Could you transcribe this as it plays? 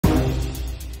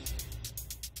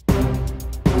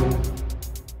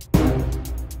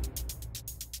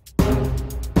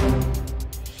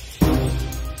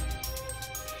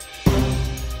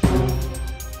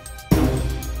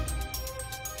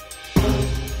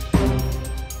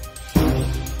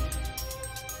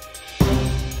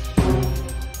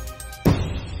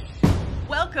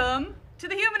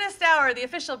Humanist Hour, the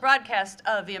official broadcast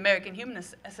of the American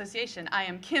Humanist Association. I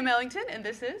am Kim Ellington, and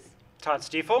this is Todd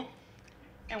Stiefel.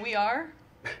 And we are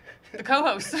the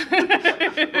co-hosts.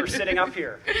 We're sitting up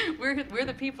here. We're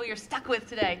the people you're stuck with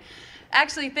today.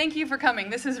 Actually, thank you for coming.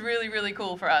 This is really, really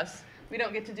cool for us. We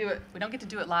don't get to do it. We don't get to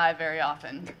do it live very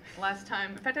often. Last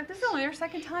time, in fact, this is only our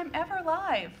second time ever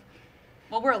live.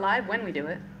 Well, we're live when we do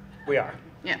it. We are.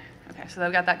 Yeah. Okay, so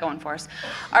they've got that going for us.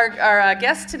 Our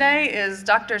guest today is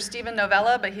Dr. Stephen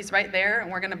Novella, but he's right there, and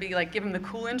we're going to be like give him the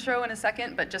cool intro in a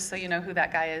second. But just so you know who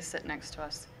that guy is sitting next to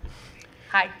us.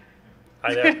 Hi.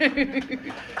 Hi there.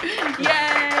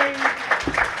 Yay!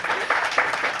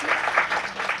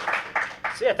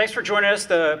 So yeah, thanks for joining us.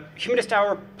 The Humanist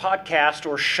Hour podcast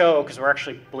or show, because we're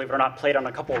actually, believe it or not, played on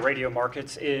a couple of radio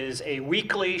markets, is a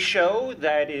weekly show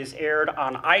that is aired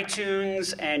on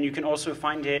iTunes, and you can also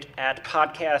find it at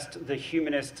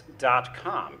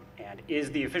podcastthehumanist.com, and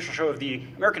is the official show of the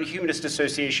American Humanist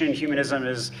Association. Humanism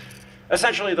is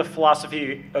essentially the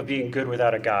philosophy of being good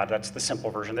without a God. That's the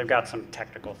simple version. They've got some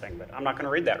technical thing, but I'm not going to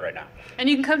read that right now. And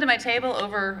you can come to my table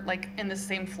over like in the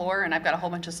same floor, and I've got a whole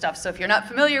bunch of stuff. So if you're not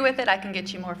familiar with it, I can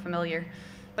get you more familiar.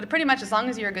 But pretty much as long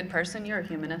as you're a good person, you're a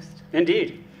humanist.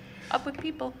 Indeed. Up with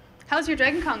people. How's your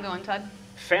Dragon Con going, Todd?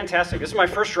 Fantastic. This is my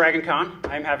first Dragon Con.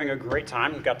 I'm having a great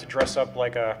time. Got to dress up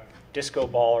like a disco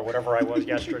ball or whatever I was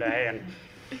yesterday. And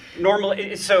normally,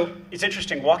 it's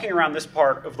interesting. Walking around this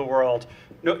part of the world,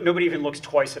 nobody even looks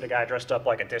twice at a guy dressed up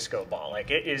like a disco ball. Like,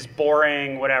 it is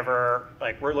boring, whatever.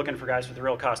 Like, we're looking for guys with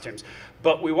real costumes.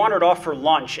 But we wandered off for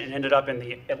lunch and ended up in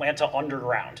the Atlanta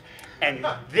Underground. And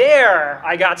there,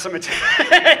 I got some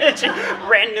attention.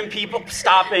 Random people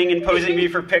stopping and posing me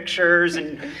for pictures,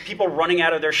 and people running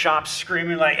out of their shops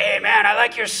screaming like, "Hey man, I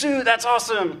like your suit, that's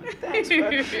awesome." Thanks,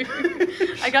 bud.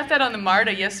 I got that on the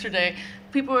MARTA yesterday.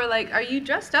 People were like, "Are you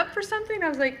dressed up for something?" I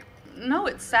was like, "No,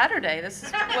 it's Saturday. This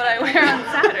is what I wear on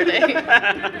Saturday."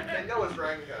 I know it's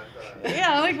Dragon Con.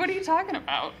 Yeah, like, what are you talking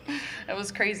about? That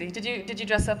was crazy. Did you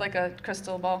dress up like a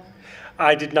crystal ball?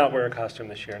 I did not wear a costume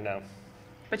this year, no.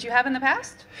 But you have in the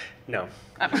past? No.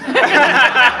 Oh.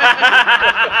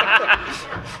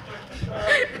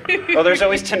 Well, there's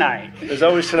always tonight. There's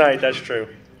always tonight, that's true.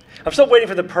 I'm still waiting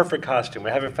for the perfect costume. I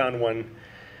haven't found one,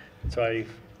 so you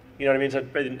know what I mean?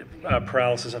 It's a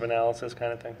paralysis of analysis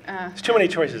kind of thing. There's too many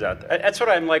choices out there. That's what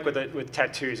I'm like with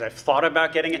tattoos. I've thought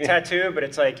about getting a tattoo, but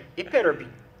it's like, it better be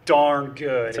darn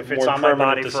good if it's on my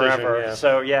body forever. Yeah.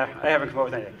 So yeah, I haven't come up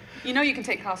with anything. You know you can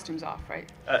take costumes off, right?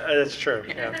 That's true,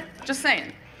 yeah. Just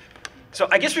saying. So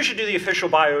I guess we should do the official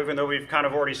bio, even though we've kind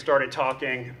of already started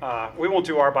talking. We won't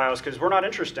do our bios because we're not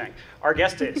interesting. Our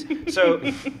guest is. So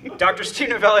Dr. Steve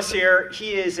Novella is here.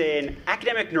 He is an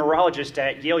academic neurologist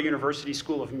at Yale University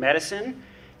School of Medicine.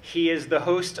 He is the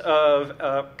host of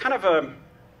kind of a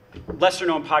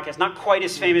lesser-known podcast, not quite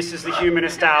as famous as the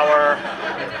Humanist Hour.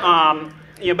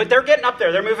 Yeah, but they're getting up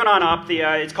there. They're moving on up.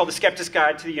 It's called The Skeptics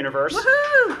Guide to the Universe.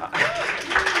 Woohoo!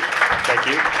 Thank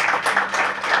you.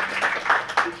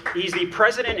 He's the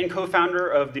president and co-founder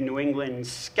of the New England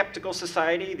Skeptical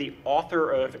Society, the author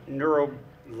of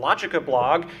Neurologica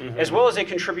blog, as well as a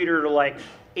contributor to like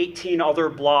 18 other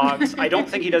blogs. I don't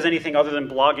think he does anything other than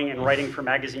blogging and writing for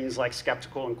magazines like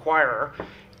Skeptical Inquirer.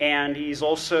 And he's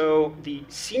also the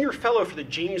senior fellow for the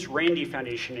James Randi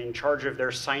Foundation in charge of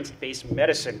their science-based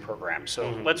medicine program.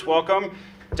 So let's welcome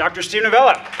Dr. Steve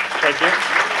Novella. Thank you.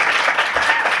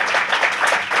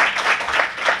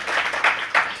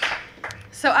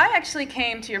 So I actually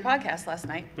came to your podcast last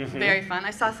night. Very fun. I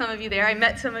saw some of you there. I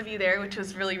met some of you there, which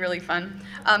was really, really fun.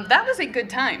 That was a good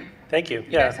time. Thank you.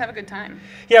 You guys have a good time.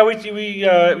 Yeah, we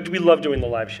love doing the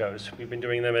live shows. We've been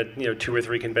doing them at 2 or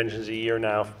 3 conventions a year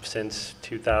now since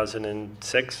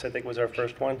 2006. I think was our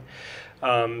first one.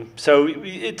 So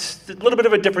it's a little bit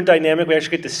of a different dynamic. We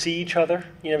actually get to see each other,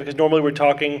 because normally we're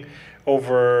talking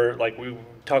over we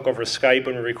talk over Skype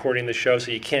when we're recording the show, so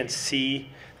you can't see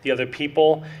the other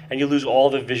people, and you lose all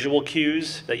the visual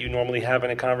cues that you normally have in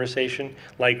a conversation,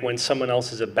 like when someone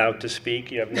else is about to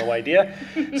speak, you have no idea.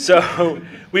 So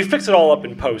we fix it all up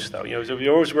in post, though. So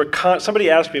somebody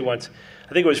asked me once,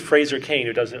 I think it was Fraser Kane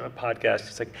who does a podcast,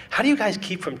 he's like, how do you guys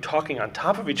keep from talking on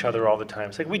top of each other all the time?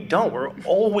 It's like, we don't. We're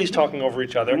always talking over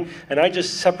each other, and I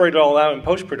just separate it all out in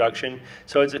post-production,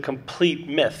 so it's a complete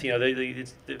myth.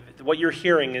 What you're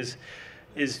hearing is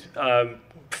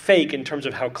fake in terms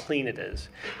of how clean it is.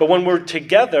 But when we're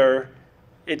together,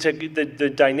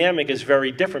 the dynamic is very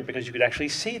different because you could actually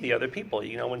see the other people,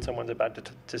 when someone's about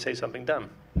to say something dumb.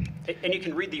 And you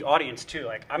can read the audience too.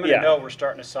 Like, I'm going to know we're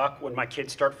starting to suck when my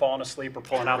kids start falling asleep or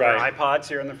pulling out their iPods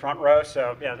here in the front row.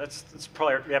 So yeah, that's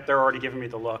probably, they're already giving me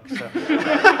the look. So.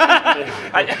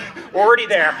 Already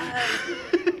there.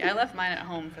 Yeah, I left mine at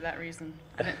home for that reason.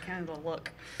 I didn't kind of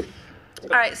look. All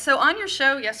right, so on your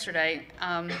show yesterday,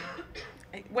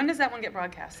 when does that one get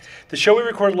broadcast? The show we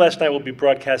recorded last night will be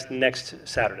broadcast next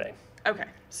Saturday. Okay,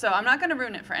 so I'm not going to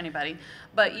ruin it for anybody,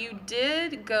 but you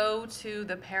did go to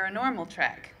the paranormal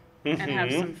track and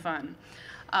have some fun.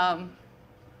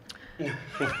 We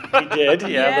did,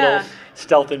 yeah, a little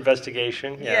stealth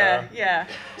investigation. Yeah.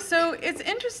 So it's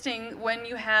interesting when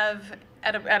you have,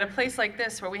 at a place like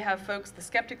this where we have folks, the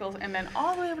skepticals, and then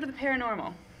all the way over to the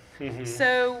paranormal.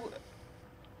 So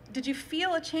did you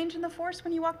feel a change in the force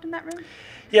when you walked in that room?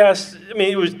 Yes, I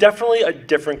mean, it was definitely a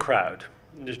different crowd.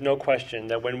 There's no question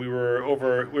that when we were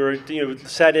over, we were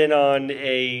sat in on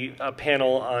a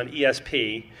panel on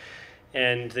ESP,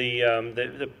 and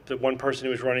the one person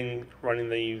who was running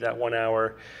that 1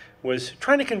 hour was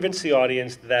trying to convince the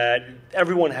audience that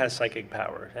everyone has psychic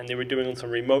power, and they were doing some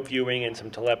remote viewing and some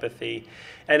telepathy,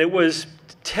 and it was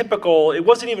typical. It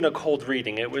wasn't even a cold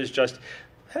reading. It was just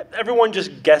everyone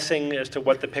just guessing as to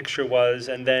what the picture was,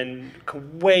 and then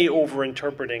way over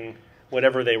interpreting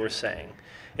whatever they were saying.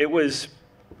 It was.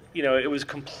 It was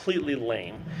completely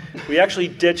lame. We actually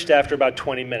ditched after about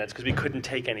 20 minutes because we couldn't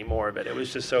take any more of it. It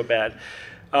was just so bad.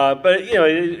 But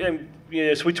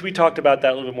so we talked about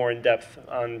that a little bit more in depth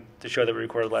on the show that we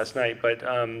recorded last night. But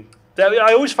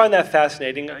I always find that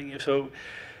fascinating. So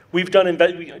we've done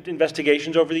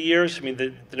investigations over the years. I mean,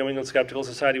 the New England Skeptical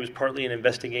Society was partly an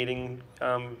investigating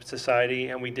society,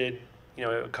 and we did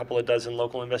a couple of dozen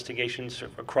local investigations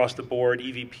across the board,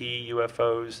 EVP,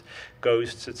 UFOs,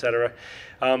 ghosts, etc.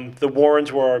 The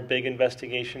Warrens were our big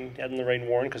investigation, Ed and Lorraine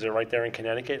Warren, because they're right there in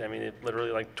Connecticut. I mean,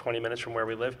 literally like 20 minutes from where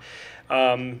we live.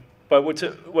 But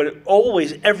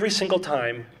every single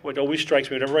time, what always strikes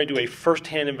me whenever I do a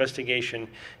first-hand investigation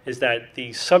is that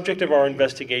the subject of our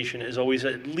investigation is always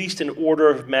at least an order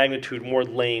of magnitude more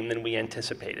lame than we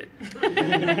anticipated.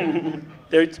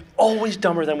 They're always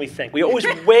dumber than we think. We always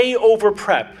way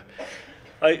over-prep.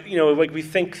 Like we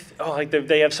think,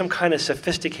 they have some kind of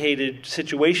sophisticated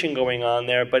situation going on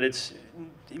there, but it's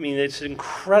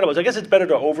incredible. So I guess it's better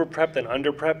to over-prep than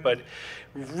under-prep, but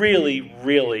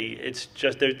really, it's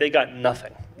just, they got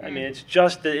nothing. I mean, it's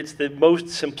the most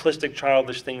simplistic,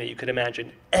 childish thing that you could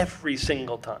imagine every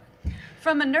single time.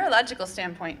 From a neurological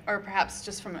standpoint, or perhaps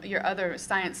just from your other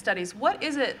science studies, what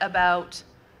is it about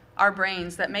our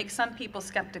brains that makes some people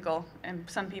skeptical and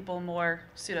some people more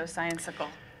pseudoscientifical?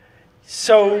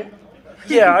 So,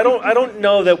 yeah, I don't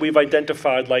know that we've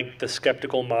identified like the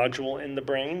skeptical module in the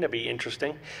brain. That'd be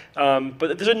interesting.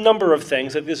 But there's a number of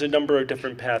things. There's a number of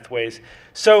different pathways.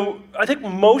 So I think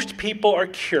most people are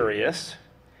curious,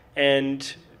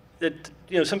 and that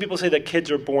some people say that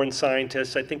kids are born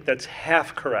scientists. I think that's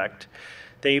half correct.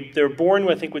 They're born,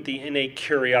 I think, with the innate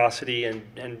curiosity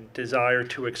and desire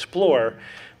to explore,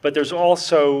 but there's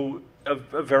also a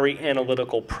very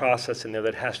analytical process in there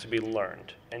that has to be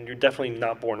learned, and you're definitely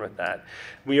not born with that.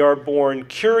 We are born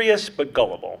curious but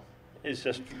gullible. Is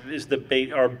our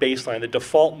baseline, the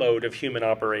default mode of human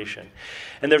operation.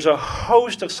 And there's a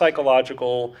host of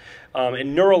psychological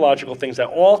and neurological things that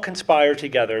all conspire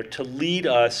together to lead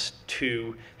us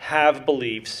to have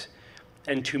beliefs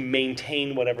and to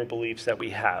maintain whatever beliefs that we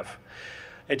have.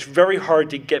 It's very hard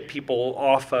to get people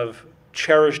off of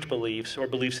cherished beliefs or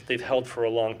beliefs that they've held for a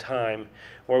long time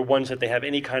or ones that they have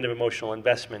any kind of emotional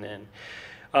investment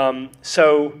in.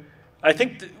 So I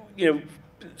think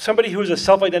somebody who is a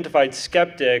self-identified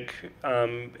skeptic,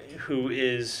 who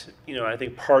is, I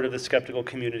think part of the skeptical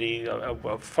community,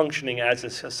 functioning as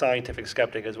a scientific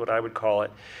skeptic is what I would call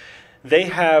it, they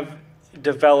have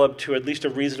developed to at least a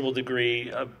reasonable degree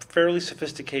a fairly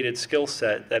sophisticated skill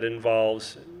set that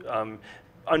involves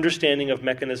understanding of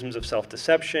mechanisms of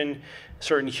self-deception,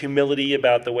 certain humility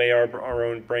about the way our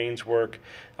own brains work,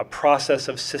 a process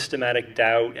of systematic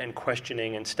doubt and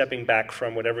questioning and stepping back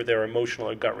from whatever their emotional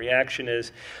or gut reaction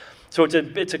is. So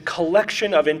it's a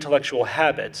collection of intellectual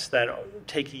habits that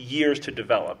take years to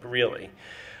develop, really.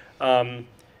 Now,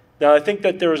 I think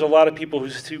that there's a lot of people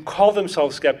who call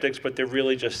themselves skeptics, but they're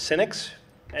really just cynics,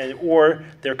 or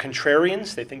they're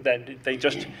contrarians. They think that they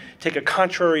just take a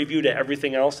contrary view to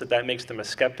everything else, that makes them a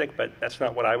skeptic, but that's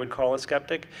not what I would call a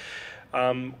skeptic.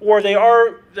 Or they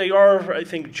are, I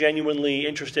think, genuinely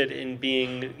interested in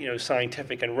being,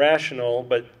 scientific and rational,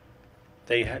 but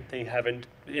they haven't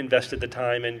invested the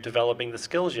time in developing the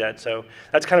skills yet. So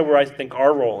that's kind of where I think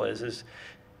our role is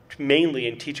mainly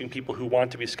in teaching people who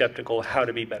want to be skeptical how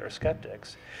to be better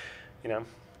skeptics,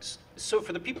 So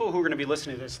for the people who are going to be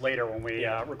listening to this later when we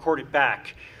record it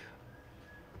back,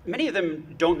 many of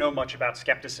them don't know much about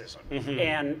skepticism. Mm-hmm.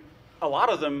 And a lot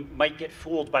of them might get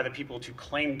fooled by the people who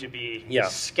claim to be Yeah.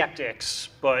 skeptics,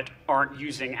 but aren't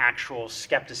using actual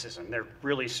skepticism. They're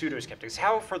really pseudo-skeptics.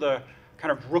 How, for the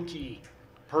kind of rookie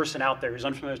person out there who's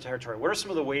unfamiliar with territory, what are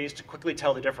some of the ways to quickly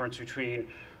tell the difference between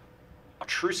a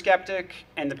true skeptic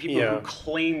and the people Yeah. who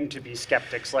claim to be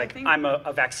skeptics, like think- I'm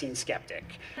a vaccine skeptic?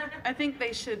 I think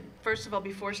they should, first of all,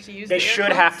 be forced to use They the air should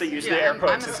quotes. have to use the air I'm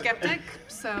quotes. a skeptic,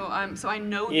 so I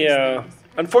know Yeah. these things.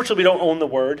 Unfortunately, we don't own the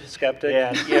word skeptic.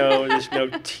 Yeah. You know, there's no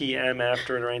TM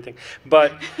after it or anything.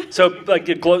 But so like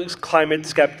the climate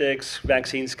skeptics,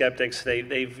 vaccine skeptics,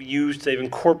 they've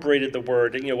incorporated the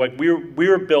word. You know, like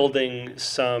we're building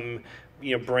some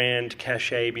brand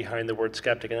cachet behind the word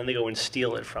skeptic, and then they go and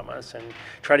steal it from us and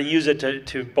try to use it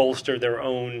to bolster their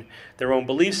own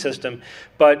belief system.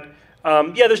 But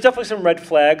yeah, there's definitely some red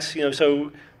flags.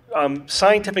 So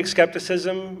scientific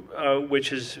skepticism,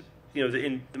 which is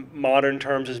in modern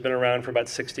terms has been around for about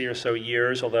 60 or so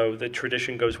years, although the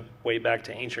tradition goes way back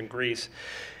to ancient Greece.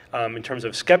 In terms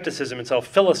of skepticism itself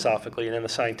philosophically, and then the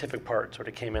scientific part sort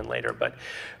of came in later. But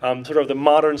sort of the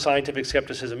modern scientific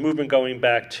skepticism movement going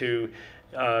back to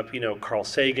Carl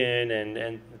Sagan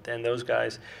and those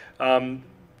guys.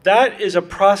 That is a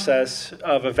process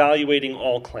of evaluating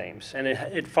all claims, and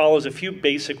it follows a few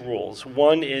basic rules.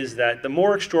 One is that the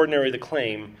more extraordinary the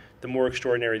claim, the more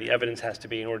extraordinary the evidence has to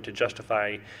be in order to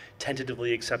justify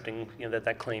tentatively accepting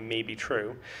that claim may be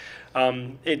true.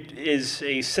 It is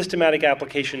a systematic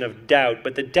application of doubt,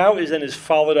 but the doubt is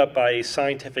followed up by a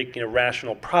scientific,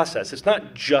 rational process. It's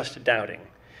not just doubting.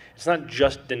 It's not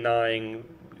just denying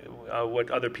what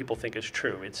other people think is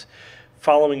true. It's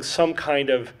following some kind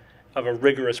of a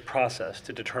rigorous process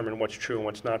to determine what's true and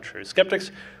what's not true.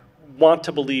 Skeptics want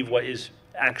to believe what is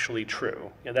actually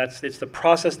true. It's the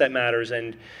process that matters,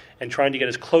 and trying to get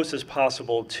as close as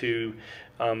possible to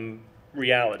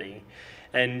reality.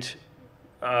 And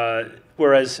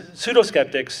whereas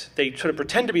pseudo-skeptics, they sort of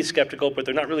pretend to be skeptical, but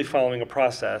they're not really following a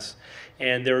process.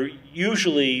 And the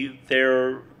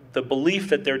belief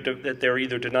that they're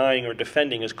either denying or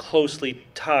defending is closely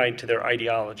tied to their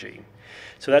ideology.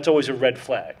 So that's always a red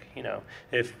flag.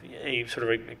 If a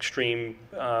sort of extreme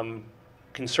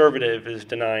conservative is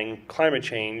denying climate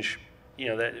change,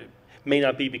 that may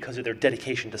not be because of their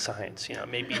dedication to science.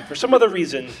 Maybe for some other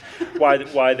reason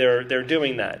why they're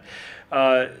doing that.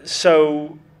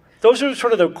 So those are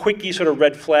sort of the quickie sort of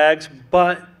red flags.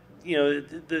 But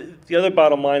the other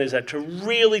bottom line is that to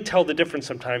really tell the difference,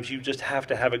 sometimes you just have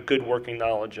to have a good working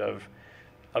knowledge of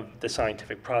the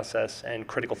scientific process and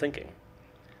critical thinking.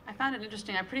 I found it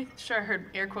interesting. I'm pretty sure I heard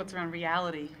air quotes around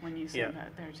reality when you said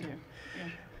that there too.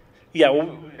 Yeah,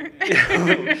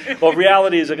 well,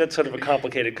 reality is sort of a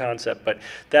complicated concept, but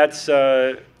that's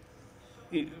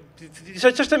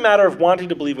it's just a matter of wanting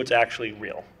to believe what's actually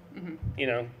real.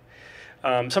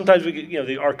 Mm-hmm. Sometimes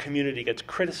our community gets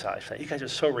criticized. Like, you guys are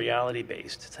so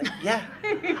reality-based. It's like, yeah,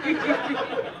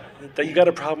 you got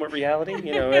a problem with reality?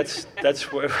 That's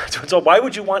so. Why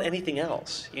would you want anything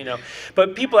else?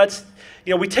 But people,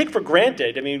 we take for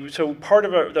granted. So part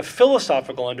of the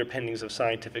philosophical underpinnings of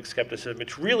scientific skepticism,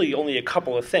 it's really only a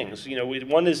couple of things.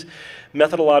 One is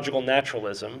methodological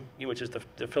naturalism, which is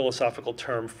the philosophical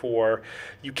term for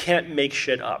you can't make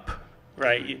shit up.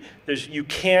 Right? You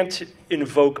can't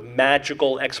invoke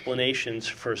magical explanations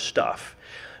for stuff.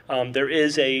 There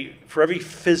is for every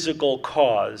physical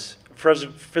cause, for every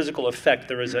physical effect,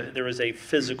 there is a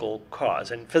physical cause,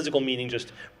 and physical meaning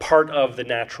just part of the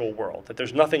natural world. That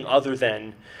there's nothing other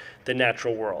than the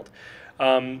natural world.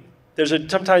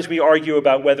 Sometimes we argue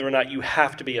about whether or not you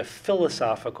have to be a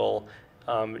philosophical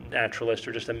naturalist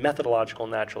or just a methodological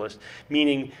naturalist,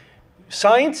 meaning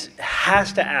science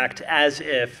has to act as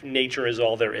if nature is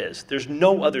all there is. There's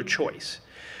no other choice.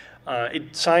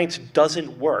 Science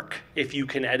doesn't work if you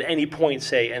can at any point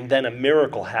say, and then a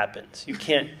miracle happens. You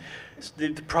can't.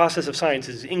 The process of science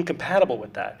is incompatible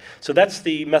with that. So that's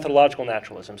the methodological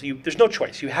naturalism. So there's no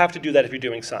choice. You have to do that if you're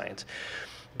doing science.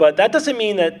 But that doesn't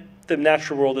mean that the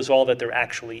natural world is all that there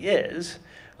actually is.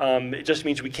 It just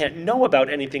means we can't know about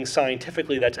anything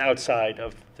scientifically that's outside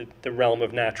of the realm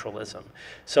of naturalism.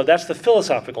 So that's the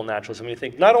philosophical naturalism. We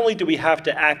think not only do we have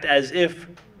to act as if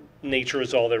nature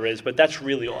is all there is, but that's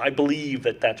really all. I believe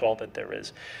that that's all that there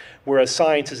is. Whereas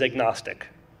science is agnostic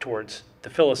towards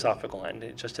the philosophical end.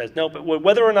 It just says, no, but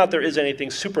whether or not there is anything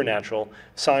supernatural,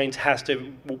 science has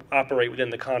to operate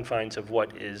within the confines of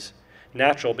what is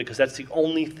natural, because that's the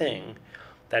only thing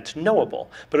that's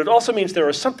knowable. But it also means there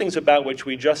are some things about which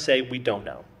we just say we don't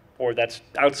know, or that's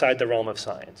outside the realm of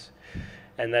science.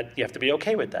 And that you have to be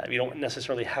okay with that. You don't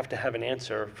necessarily have to have an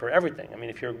answer for everything.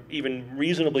 If you're even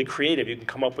reasonably creative, you can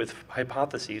come up with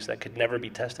hypotheses that could never be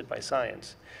tested by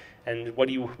science. And what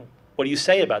do you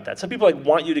say about that? Some people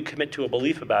want you to commit to a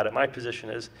belief about it. My position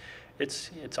is,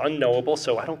 it's unknowable,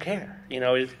 so I don't care. You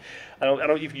know,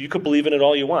 you could believe in it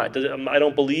all you want. I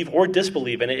don't believe or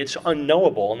disbelieve in it. It's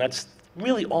unknowable, and that's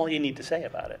really all you need to say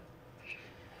about it.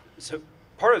 So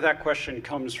part of that question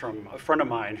comes from a friend of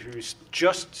mine who's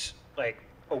just like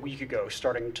a week ago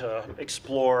starting to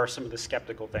explore some of the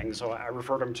skeptical things. So I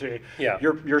referred him to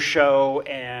your show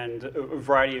and a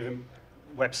variety of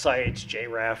websites,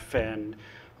 JREF and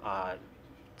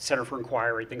Center for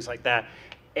Inquiry, things like that.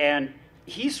 And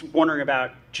he's wondering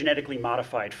about genetically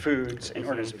modified foods and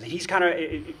organisms.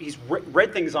 He's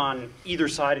read things on either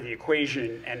side of the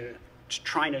equation and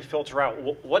trying to filter out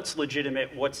what's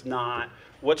legitimate, what's not,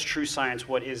 what's true science,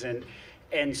 what isn't.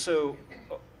 And so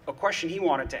a question he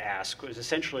wanted to ask was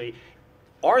essentially,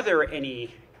 are there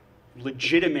any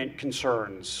legitimate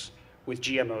concerns with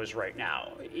GMOs right now?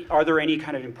 Are there any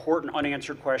kind of important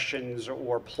unanswered questions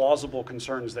or plausible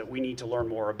concerns that we need to learn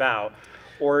more about?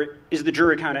 Or is the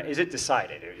jury is it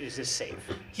decided? Is this safe?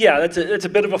 Yeah, that's a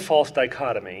bit of a false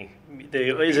dichotomy.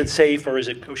 Is it safe or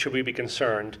should we be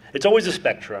concerned? It's always a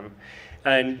spectrum.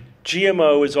 And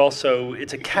GMO is also,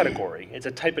 it's a category. It's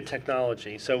a type of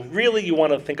technology. So really you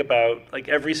want to think about like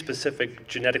every specific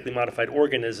genetically modified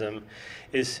organism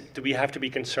do we have to be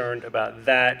concerned about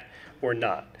that or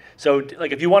not? So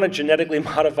like if you want to genetically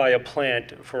modify a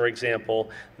plant, for example,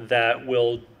 that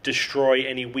will destroy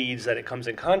any weeds that it comes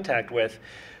in contact with,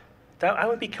 I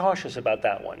would be cautious about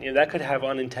that one. You know, that could have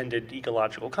unintended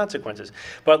ecological consequences.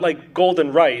 But like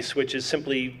golden rice, which is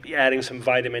simply adding some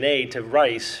vitamin A to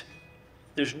rice,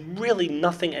 there's really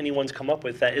nothing anyone's come up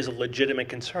with that is a legitimate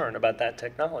concern about that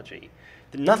technology.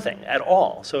 Nothing at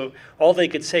all. So all they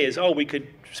could say is, oh, we could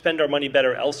spend our money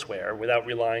better elsewhere without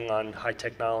relying on high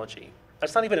technology.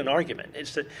 That's not even an argument.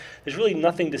 It's that there's really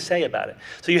nothing to say about it.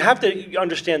 So you have to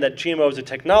understand that GMO as a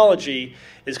technology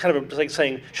is kind of like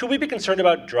saying, should we be concerned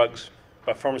about drugs,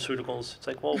 about pharmaceuticals? It's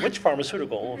like, well, which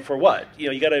pharmaceutical for what? You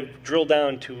know, you got to drill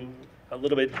down to a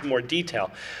little bit more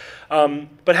detail.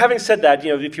 But having said that,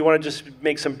 you know, if you want to just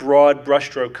make some broad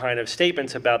brushstroke kind of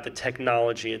statements about the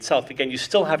technology itself, again, you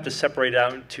still have to separate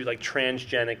out into like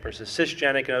transgenic versus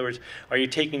cisgenic. In other words, are you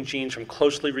taking genes from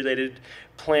closely related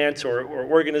plants or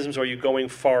organisms, or are you going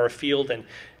far afield? And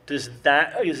is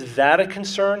that a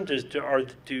concern?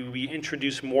 Do we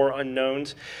introduce more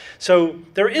unknowns? So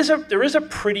there is a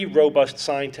pretty robust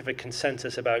scientific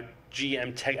consensus about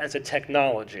GM tech as a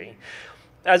technology.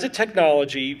 As a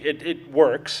technology, it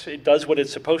works. It does what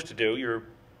it's supposed to do.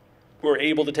 We're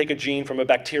able to take a gene from a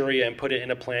bacteria and put it in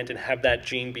a plant and have that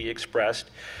gene be expressed.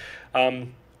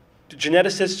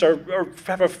 Geneticists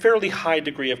have a fairly high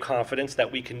degree of confidence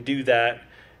that we can do that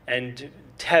and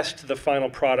test the final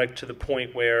product to the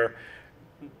point where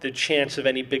the chance of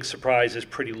any big surprise is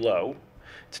pretty low.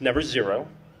 It's never zero.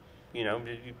 You know,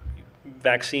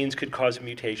 vaccines could cause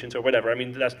mutations or whatever. I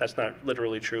mean, that's not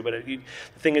literally true, but the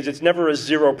thing is, it's never a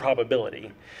zero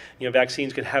probability. You know,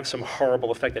 vaccines could have some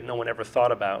horrible effect that no one ever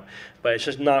thought about, but it's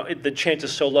just not, the chance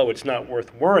is so low, it's not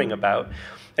worth worrying about.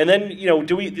 And then, you know,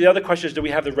 the other question is, do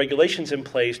we have the regulations in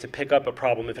place to pick up a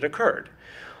problem if it occurred?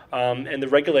 And the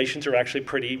regulations are actually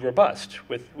pretty robust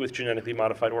with genetically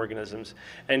modified organisms.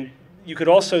 And you could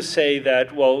also say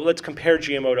that, well, let's compare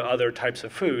GMO to other types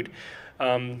of food.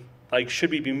 Like,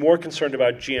 should we be more concerned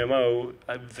about GMO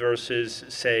versus,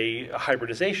 say,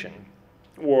 hybridization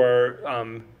or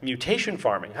mutation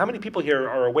farming? How many people here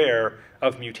are aware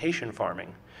of mutation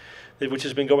farming, which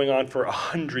has been going on for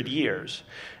 100 years,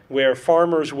 where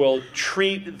farmers will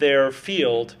treat their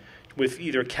field with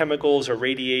either chemicals or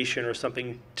radiation or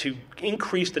something to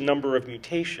increase the number of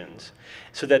mutations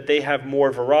so that they have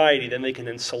more variety, then they can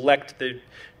then select the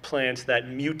plants that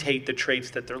mutate the traits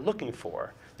that they're looking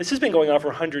for. This has been going on for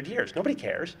 100 years. Nobody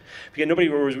cares, because nobody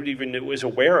was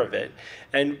aware of it.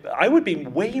 And I would be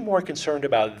way more concerned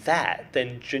about that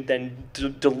than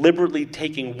deliberately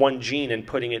taking one gene and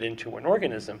putting it into an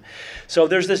organism. So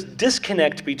there's this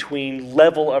disconnect between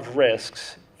level of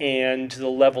risks and the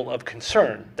level of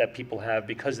concern that people have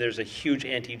because there's a huge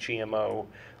anti-GMO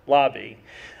lobby.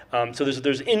 So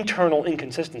there's internal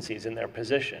inconsistencies in their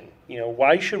position. You know,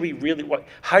 why should we really?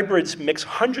 Hybrids mix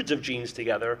hundreds of genes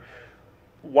together.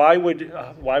 Why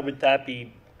would that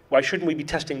be? Why shouldn't we be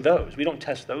testing those? We don't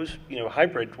test those, you know,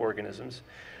 hybrid organisms.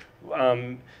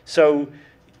 So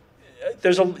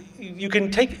you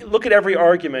can look at every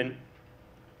argument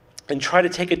and try to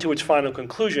take it to its final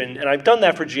conclusion. And I've done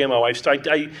that for GMO.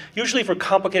 I usually for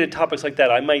complicated topics like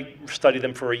that, I might study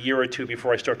them for a year or two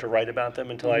before I start to write about them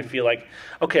until I feel like,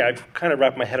 okay, I've kind of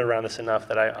wrapped my head around this enough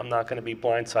that I'm not going to be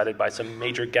blindsided by some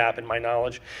major gap in my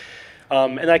knowledge.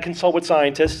 And I consult with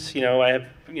scientists. I have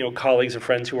colleagues and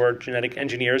friends who are genetic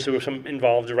engineers who are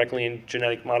involved directly in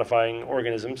genetic modifying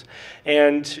organisms.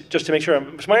 And just to make sure,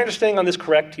 is my understanding on this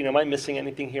correct? Am I missing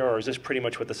anything here, or is this pretty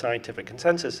much what the scientific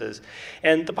consensus is?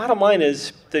 And the bottom line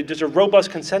is that there's a robust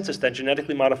consensus that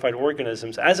genetically modified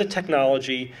organisms, as a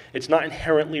technology, it's not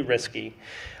inherently risky.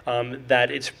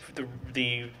 That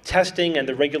the testing and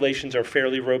the regulations are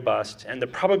fairly robust, and the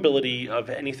probability of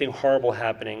anything horrible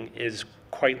happening is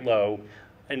quite low,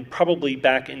 and probably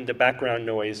back in the background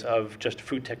noise of just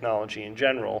food technology in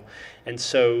general. And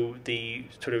so the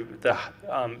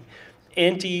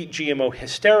anti-GMO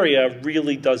hysteria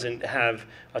really doesn't have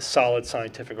a solid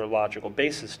scientific or logical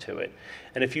basis to it.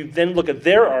 And if you then look at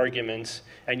their arguments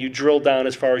and you drill down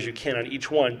as far as you can on each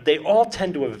one, they all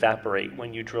tend to evaporate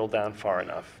when you drill down far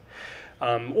enough.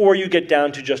 Or you get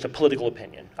down to just a political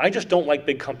opinion. I just don't like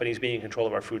big companies being in control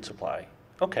of our food supply.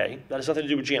 Okay, that has nothing to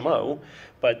do with GMO,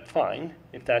 but fine,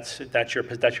 if that's your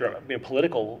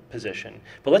political position.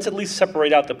 But let's at least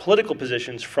separate out the political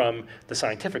positions from the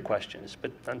scientific questions.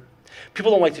 But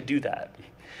people don't like to do that.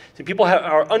 So people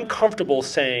are uncomfortable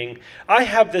saying, I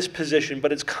have this position,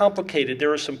 but it's complicated.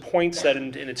 There are some points that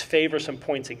in its favor, some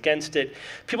points against it.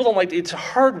 People don't like, it's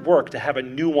hard work to have a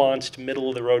nuanced,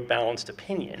 middle-of-the-road balanced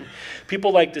opinion.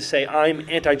 People like to say, I'm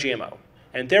anti-GMO.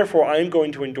 And therefore, I'm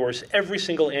going to endorse every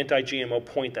single anti-GMO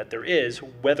point that there is,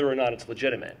 whether or not it's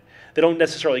legitimate. They don't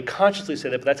necessarily consciously say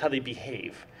that, but that's how they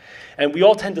behave. And we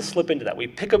all tend to slip into that. We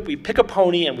pick a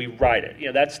pony and we ride it.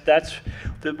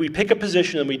 We pick a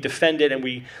position and we defend it, and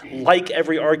we like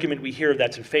every argument we hear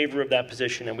that's in favor of that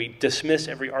position, and we dismiss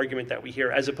every argument that we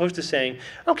hear, as opposed to saying,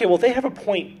 okay, well, they have a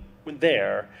point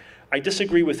there. I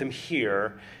disagree with them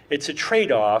here. It's a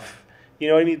trade-off. You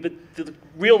know what I mean? But the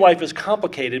real life is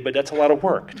complicated, but that's a lot of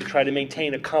work to try to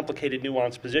maintain a complicated,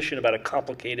 nuanced position about a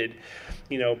complicated,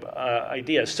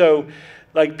 idea. So,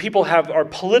 like, people are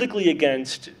politically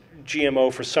against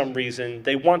GMO for some reason.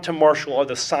 They want to marshal all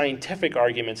the scientific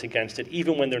arguments against it,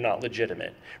 even when they're not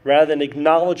legitimate, rather than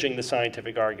acknowledging the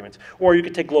scientific arguments. Or you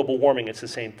could take global warming, it's the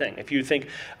same thing. If you think,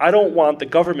 I don't want the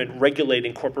government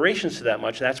regulating corporations to that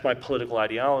much, that's my political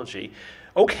ideology,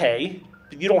 okay.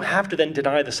 You don't have to then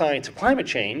deny the science of climate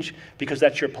change because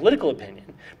that's your political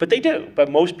opinion. But they do. But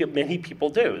many people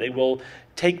do. They will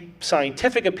take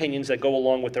scientific opinions that go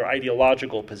along with their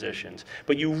ideological positions.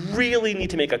 But you really need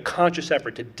to make a conscious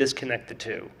effort to disconnect the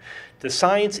two. The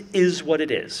science is what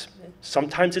it is.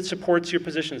 Sometimes it supports your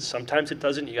position. Sometimes it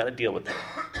doesn't. You got to deal with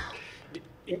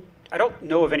it. I don't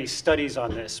know of any studies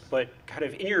on this, but kind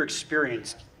of in your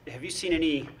experience, have you seen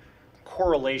any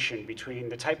correlation between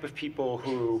the type of people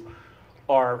who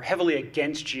are heavily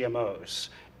against GMOs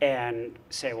and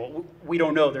say, well, we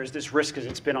don't know, there's this risk because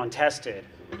it's been untested,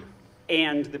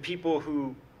 and the people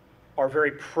who are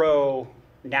very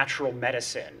pro-natural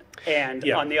medicine? And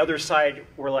on the other side,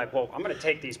 we're like, well, I'm going to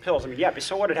take these pills. I mean, yeah, but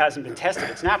so what? It hasn't been tested.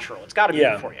 It's natural. It's got to be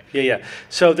good for you. Yeah.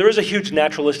 So there is a huge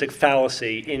naturalistic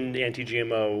fallacy in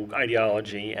anti-GMO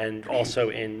ideology, and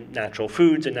also in natural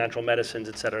foods and natural medicines,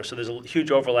 et cetera. So there's a huge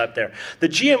overlap there. The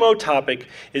GMO topic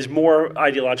is more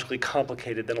ideologically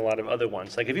complicated than a lot of other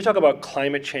ones. Like if you talk about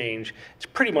climate change, it's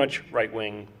pretty much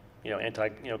right-wing,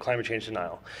 climate change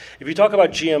denial. If you talk about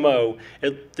GMO,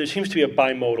 there seems to be a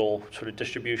bimodal sort of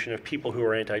distribution of people who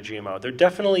are anti-GMO. There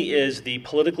definitely is the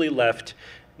politically left,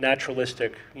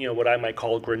 naturalistic, what I might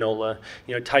call granola,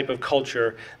 type of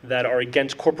culture that are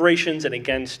against corporations and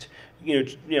against,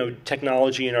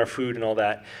 technology in our food and all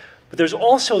that. But there's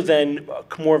also then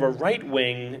more of a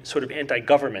right-wing sort of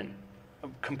anti-government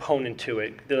component to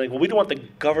it. They're like, well, we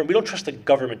don't trust the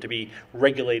government to be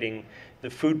regulating the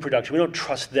food production. We don't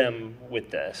trust them with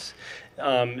this.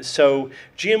 So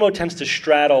GMO tends to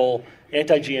straddle,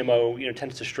 anti-GMO,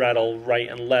 tends to straddle right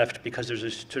and left because there's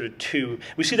this sort of two.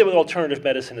 We see that with alternative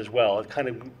medicine as well. It kind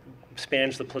of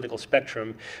spans the political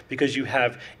spectrum because you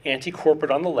have anti-corporate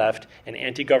on the left and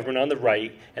anti-government on the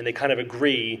right, and they kind of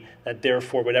agree that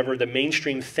therefore whatever the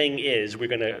mainstream thing is, we're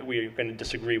going to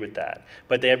disagree with that.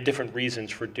 But they have different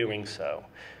reasons for doing so.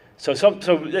 So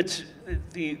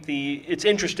it's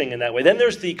interesting in that way. Then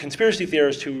there's the conspiracy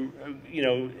theorists who,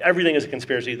 everything is a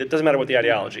conspiracy. That doesn't matter what the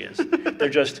ideology is.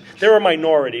 They're a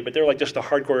minority, but they're like just the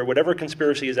hardcore. Whatever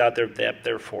conspiracy is out there,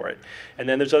 they're for it. And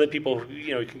then there's other people who,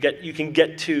 you can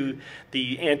get to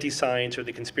the anti-science or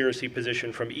the conspiracy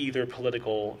position from either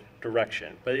political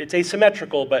direction. But it's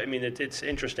asymmetrical. But I mean, it's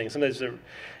interesting. Sometimes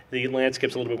the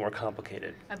landscape's a little bit more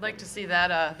complicated. I'd like to see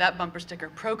that bumper sticker,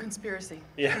 pro-conspiracy.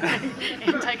 Yeah.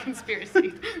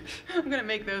 Anti-conspiracy. I'm going to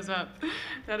make those up.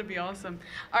 That'd be awesome.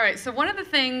 All right, so one of the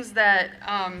things that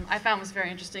I found was very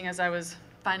interesting as I was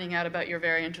finding out about your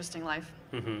very interesting life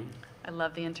I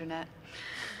love the internet.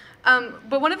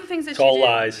 But one of the things that It's you all do,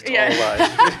 lies. It's all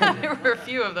lies. there were a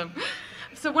few of them.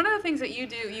 So one of the things that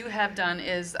you have done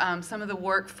is some of the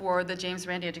work for the James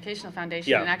Randi Educational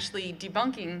Foundation and actually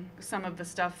debunking some of the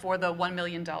stuff for the $1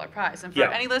 million prize. And for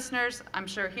any listeners, I'm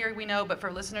sure here we know, but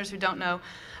for listeners who don't know,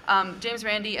 James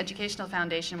Randi Educational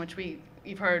Foundation, which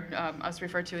you've heard us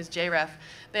refer to as JREF,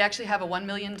 they actually have a $1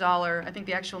 million, I think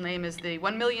the actual name is the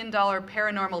 $1 million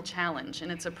Paranormal Challenge,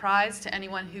 and it's a prize to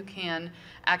anyone who can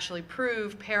actually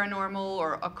prove paranormal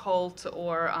or occult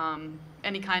or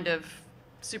any kind of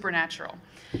supernatural.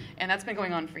 And that's been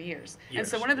going on for years. And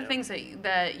so one of the things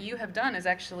that you have done is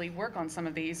actually work on some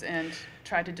of these and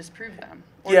try to disprove them.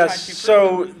 Yes,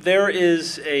 so there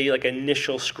is a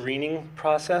initial screening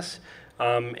process,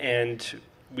 and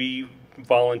we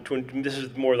volunteer. This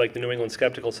is more like the New England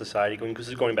Skeptical Society, because this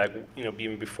is going back,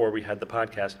 even before we had the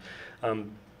podcast.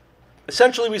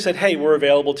 Essentially, we said, hey, we're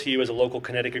available to you as a local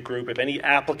Connecticut group. If any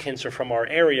applicants are from our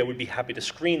area, we'd be happy to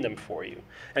screen them for you.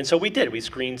 And so we did. We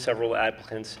screened several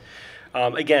applicants.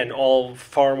 Again, all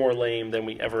far more lame than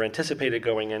we ever anticipated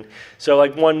going in. So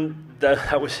one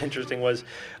that was interesting was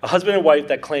a husband and wife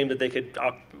that claimed that they could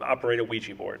operate a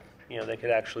Ouija board. They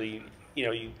could actually,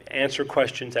 you answer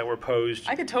questions that were posed.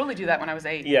 I could totally do that when I was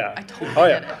 8. Yeah. I totally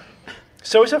did it.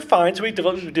 So we said, fine. So we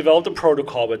developed a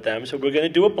protocol with them. So we're going to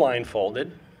do it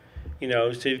blindfolded.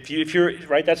 So if you're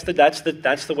right, that's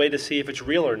the way to see if it's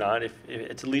real or not. If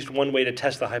it's at least one way to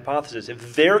test the hypothesis.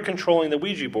 If they're controlling the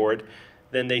Ouija board,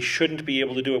 then they shouldn't be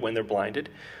able to do it when they're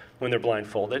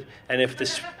blindfolded. And if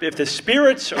the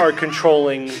spirits are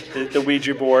controlling the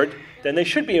Ouija board, then they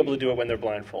should be able to do it when they're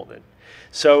blindfolded.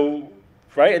 So,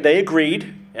 right, and they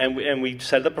agreed, and we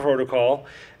set up a protocol,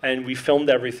 and we filmed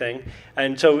everything.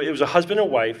 And so it was a husband and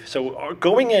wife. So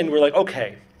going in, we're like,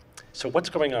 okay, so what's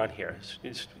going on here?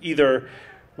 It's either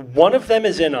one of them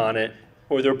is in on it,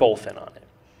 or they're both in on it,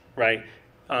 right?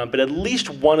 But at least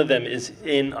one of them is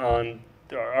in on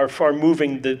are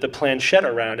moving the planchette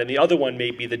around, and the other one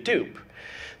may be the dupe.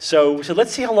 So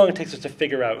let's see how long it takes us to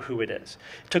figure out who it is.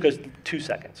 It took us 2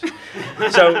 seconds.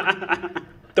 So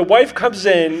the wife comes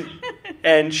in,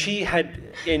 and she had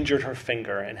injured her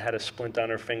finger and had a splint on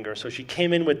her finger. So she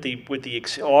came in with the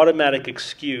automatic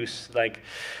excuse, like,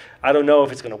 I don't know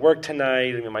if it's going to work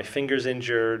tonight. I mean, my finger's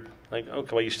injured. Like,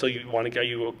 okay, well, you want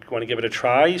to give it a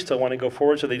try? You still want to go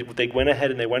forward? So they went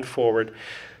ahead and they went forward.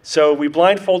 So we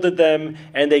blindfolded them,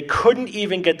 and they couldn't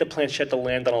even get the planchette to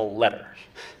land on a letter,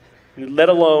 let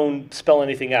alone spell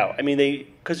anything out. I mean,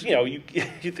 because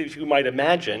you might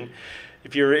imagine,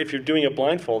 if you're doing it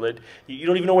blindfolded, you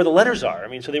don't even know where the letters are. I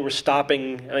mean, so they were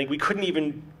stopping. I mean, we couldn't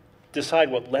even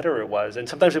decide what letter it was, and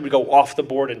sometimes it would go off the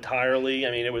board entirely.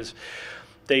 I mean, it was.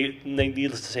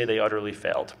 Needless to say, they utterly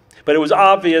failed. But it was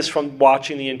obvious from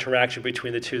watching the interaction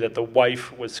between the two that the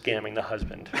wife was scamming the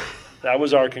husband. That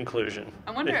was our conclusion.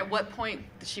 I wonder at what point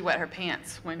did she wet her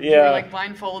pants when you were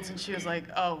blindfolds and she was like,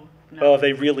 oh, no. Well,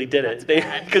 they really did it.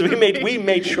 Because we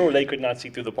made sure they could not see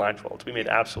through the blindfolds. We made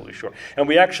absolutely sure. And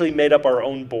we actually made up our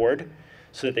own board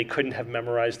so that they couldn't have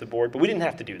memorized the board. But we didn't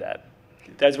have to do that.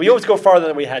 We always go farther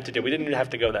than we had to do. We didn't even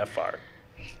have to go that far.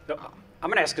 No, I'm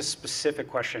going to ask a specific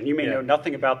question. You may know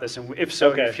nothing about this, and if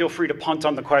so, feel free to punt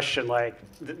on the question like,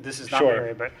 this is not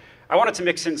area. But I wanted to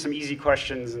mix in some easy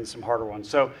questions and some harder ones.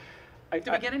 So, did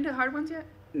we get into hard ones yet?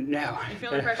 No. You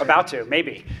feeling pressure? About to,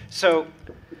 maybe. So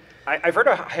I've heard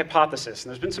a hypothesis, and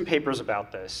there's been some papers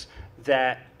about this,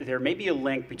 that there may be a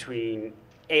link between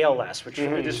ALS, which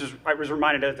I was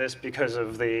reminded of this because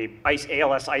of the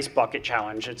ALS Ice Bucket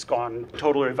Challenge. It's gone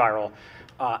totally viral.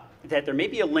 That there may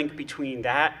be a link between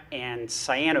that and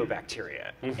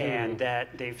cyanobacteria, and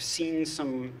that they have seen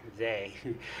some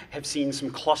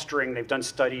clustering. They've done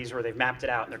studies where they've mapped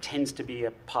it out, and there tends to be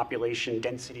a population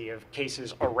density of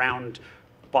cases around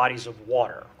bodies of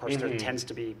water. Of course, there tends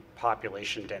to be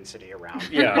population density around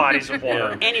bodies of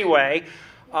water. Anyway,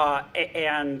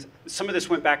 and some of this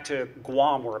went back to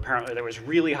Guam, where apparently there was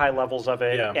really high levels of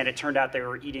it, and it turned out they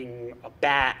were eating a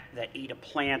bat that ate a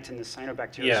plant in the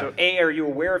cyanobacteria. So are you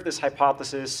aware of this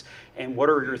hypothesis, and what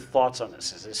are your thoughts on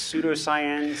this? Is this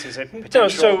pseudoscience? Is it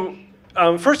potential?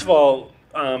 So first of all,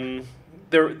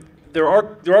 there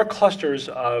are clusters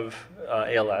of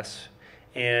ALS,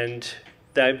 and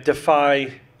that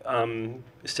defy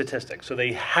statistics. So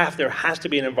there has to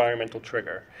be an environmental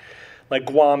trigger. Like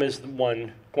Guam is the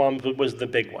one. Guam was the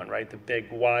big one, right?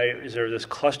 Why is there this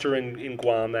cluster in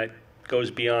Guam that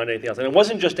goes beyond anything else? And it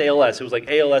wasn't just ALS. It was like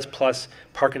ALS plus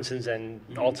Parkinson's and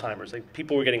Alzheimer's. Like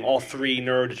people were getting all three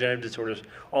neurodegenerative disorders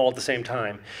all at the same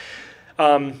time.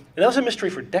 And that was a mystery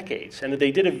for decades, and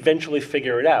they did eventually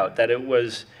figure it out, that it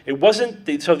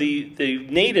wasn't, so the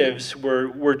natives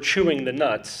were chewing the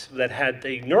nuts that had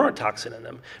a neurotoxin in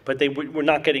them, but they were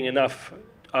not getting enough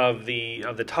of the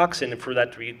toxin for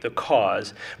that to be the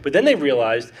cause. But then they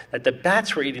realized that the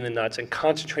bats were eating the nuts and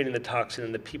concentrating the toxin,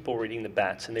 and the people were eating the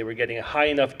bats, and they were getting a high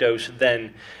enough dose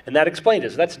then, and that explained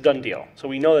it. So that's a done deal. So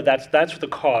we know that that's the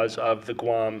cause of the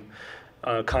Guam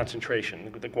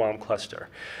concentration, the Guam cluster.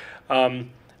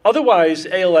 Otherwise,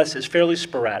 ALS is fairly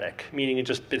sporadic, meaning it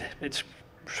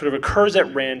sort of occurs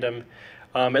at random,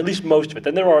 at least most of it.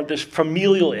 Then there's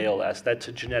familial ALS, that's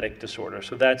a genetic disorder,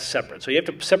 so that's separate. So you have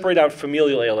to separate out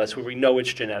familial ALS where we know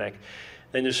it's genetic.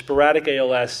 Then there's sporadic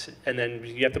ALS, and then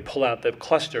you have to pull out the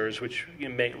clusters, which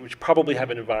probably have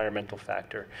an environmental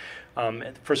factor.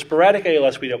 For sporadic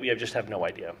ALS, we just have no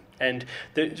idea. And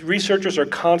the researchers are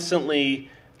constantly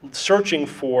searching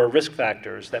for risk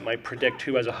factors that might predict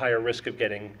who has a higher risk of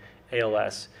getting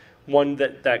ALS. One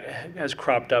that has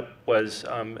cropped up was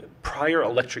prior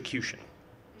electrocution.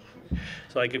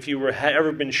 So like if you had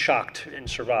ever been shocked and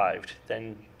survived,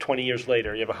 then 20 years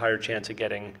later you have a higher chance of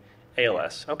getting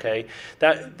ALS. Okay,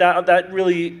 that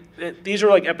really, these are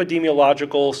like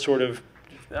epidemiological sort of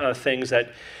things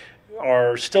that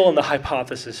are still in the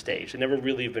hypothesis stage. They never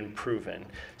really have been proven.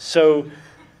 So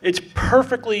it's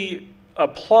perfectly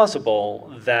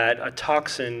plausible that a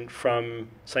toxin from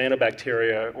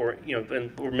cyanobacteria or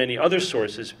many other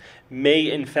sources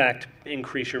may in fact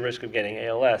increase your risk of getting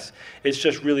ALS. It's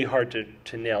just really hard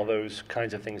to nail those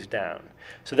kinds of things down.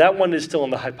 So that one is still in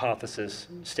the hypothesis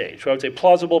stage. So I would say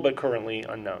plausible, but currently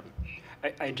unknown.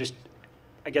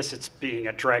 I guess it's being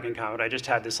a Dragon Con, but I just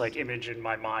had this like image in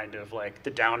my mind of like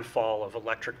the downfall of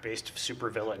electric-based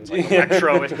supervillains, like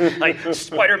Electro. Like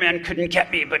Spider-Man couldn't get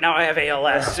me, but now I have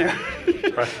ALS.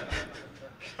 Right.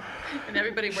 And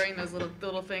everybody wearing those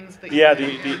little things. That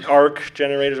the arc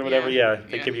generators or whatever. Yeah,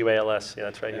 they give you ALS. Yeah,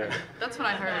 that's right here. That's what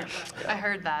I heard. I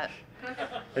heard that.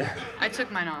 I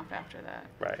took mine off after that.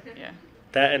 Right. Yeah.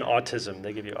 That and autism.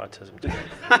 They give you autism too.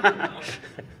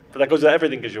 But that goes.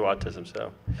 Everything gives you autism.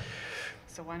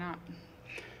 So why not?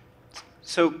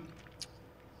 So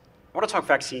I want to talk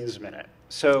vaccines a minute.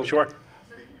 So sure.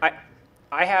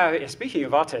 I have, speaking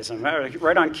of autism,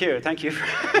 right on cue. Thank you for,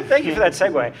 thank you for that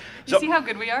segue. You see how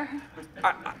good we are?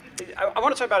 I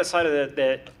want to talk about a side of it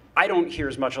that I don't hear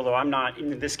as much, although I'm not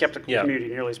in the skeptical community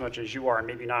nearly as much as you are, and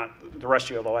maybe not the rest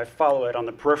of you, although I follow it on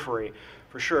the periphery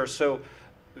for sure. So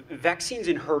vaccines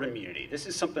and herd immunity. This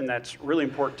is something that's really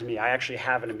important to me. I actually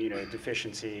have an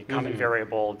immunodeficiency, common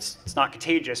variable. It's not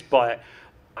contagious, but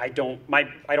I don't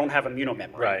have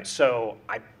immunomemory. Right. So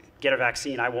I get a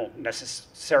vaccine, my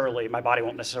body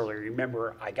won't necessarily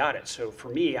remember I got it. So for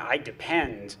me, I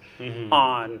depend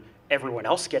on everyone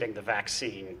else getting the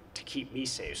vaccine to keep me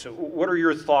safe. So what are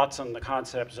your thoughts on the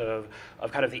concepts of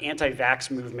kind of the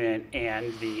anti-vax movement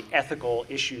and the ethical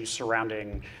issues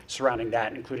surrounding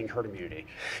that, including herd immunity?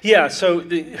 Yeah, so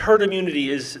the herd immunity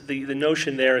is, the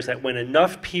notion there is that when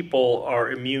enough people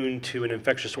are immune to an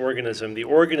infectious organism, the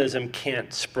organism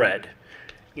can't spread.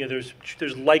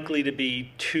 There's likely to be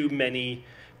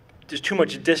there's too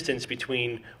much distance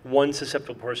between one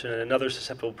susceptible person and another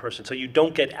susceptible person, so you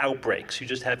don't get outbreaks. You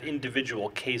just have individual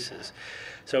cases.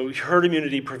 So herd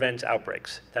immunity prevents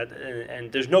outbreaks.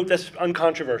 And that's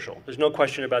uncontroversial. There's no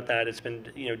question about that. It's been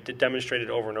demonstrated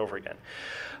over and over again.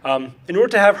 In order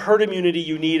to have herd immunity,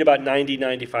 you need about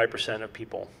 95% of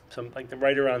people. So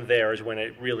right around there is when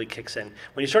it really kicks in.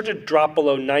 When you start to drop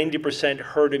below 90%,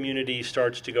 herd immunity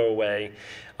starts to go away.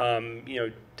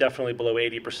 Definitely below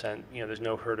 80%, there's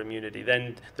no herd immunity.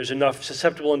 Then there's enough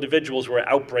susceptible individuals where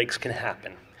outbreaks can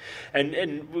happen.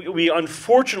 And we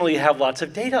unfortunately have lots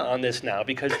of data on this now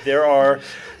because there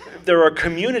are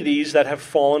communities that have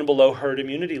fallen below herd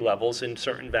immunity levels in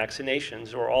certain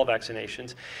vaccinations or all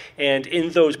vaccinations. And in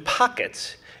those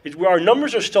pockets, our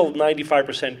numbers are still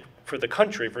 95% for the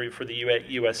country, for the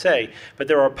USA, but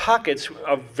there are pockets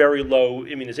of very low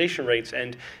immunization rates,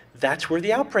 and that's where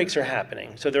the outbreaks are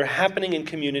happening. So they're happening in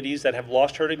communities that have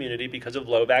lost herd immunity because of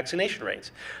low vaccination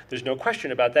rates. There's no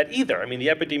question about that either. I mean, the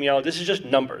epidemiology, this is just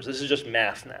numbers. This is just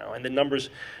math now, and the numbers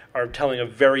are telling a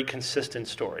very consistent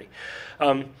story.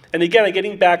 And again,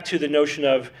 getting back to the notion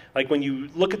of, like, when you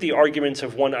look at the arguments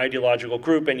of one ideological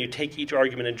group and you take each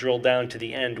argument and drill down to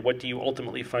the end, what do you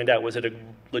ultimately find out? Was it a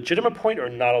legitimate point or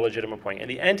not a legitimate point? And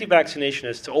the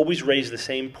anti-vaccinationists always raise the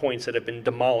same points that have been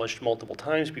demolished multiple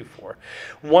times before.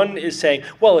 One one is saying,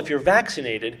 well, if you're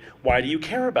vaccinated, why do you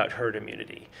care about herd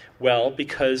immunity? Well,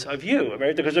 because of you,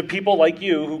 right? Because of people like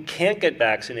you who can't get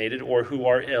vaccinated or who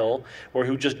are ill or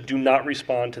who just do not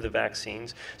respond to the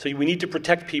vaccines. So we need to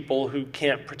protect people who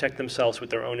can't protect themselves with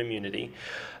their own immunity.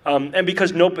 And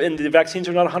because and the vaccines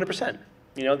are not 100%.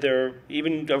 You know, they're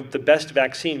even the best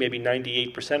vaccine, maybe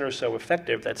 98% or so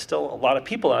effective. That's still a lot of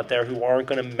people out there who aren't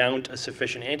going to mount a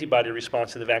sufficient antibody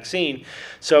response to the vaccine.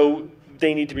 So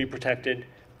they need to be protected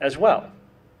as well.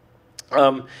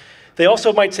 They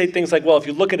also might say things like, well, if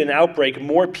you look at an outbreak,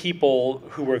 more people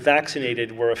who were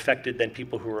vaccinated were affected than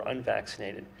people who were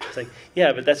unvaccinated. It's like,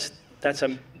 yeah, but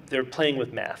they're playing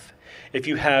with math. If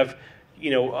you have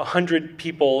 100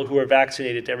 people who are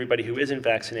vaccinated to everybody who isn't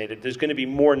vaccinated, there's going to be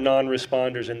more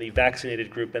non-responders in the vaccinated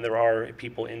group than there are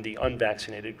people in the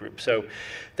unvaccinated group. So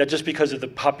that just because of the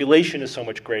population is so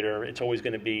much greater, it's always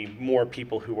going to be more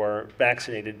people who are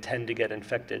vaccinated tend to get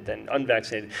infected than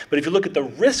unvaccinated. But if you look at the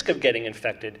risk of getting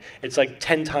infected, it's like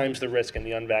 10 times the risk in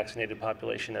the unvaccinated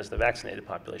population as the vaccinated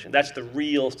population. That's the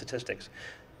real statistic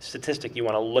you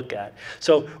want to look at.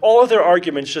 So all of their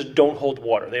arguments just don't hold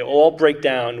water. They all break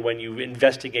down when you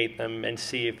investigate them and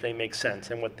see if they make sense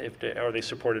and are they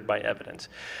supported by evidence.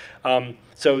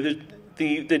 So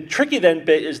the tricky then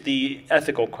bit is the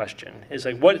ethical question. Is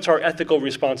like, what's our ethical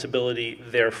responsibility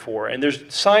therefore? And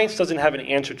science doesn't have an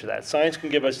answer to that. Science can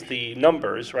give us the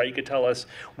numbers, right? You could tell us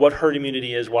what herd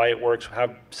immunity is, why it works,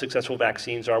 how successful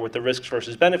vaccines are, what the risks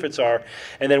versus benefits are,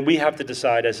 and then we have to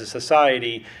decide as a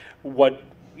society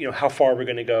how far we're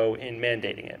going to go in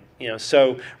mandating it.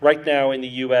 So right now in the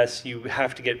U.S., you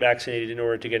have to get vaccinated in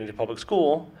order to get into public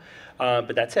school,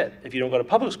 but that's it. If you don't go to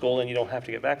public school, then you don't have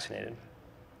to get vaccinated.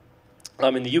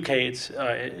 In the UK,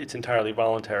 it's entirely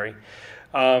voluntary.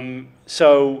 And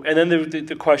then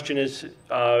the question is,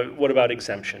 what about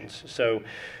exemptions? So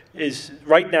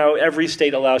right now every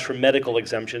state allows for medical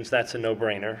exemptions. That's a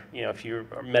no-brainer. If you're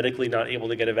medically not able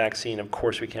to get a vaccine, of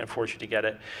course we can't force you to get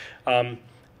it.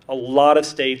 A lot of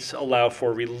states allow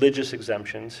for religious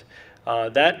exemptions.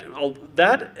 That's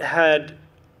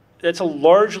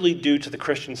largely due to the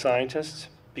Christian Scientists,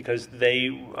 because they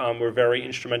were very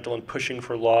instrumental in pushing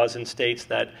for laws in states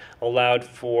that allowed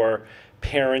for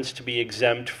parents to be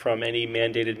exempt from any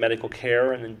mandated medical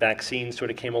care, and then vaccines sort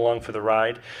of came along for the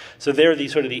ride. So there,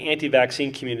 the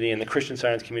anti-vaccine community and the Christian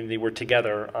Science community were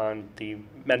together on the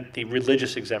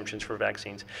religious exemptions for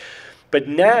vaccines. But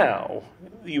now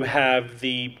you have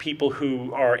the people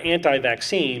who are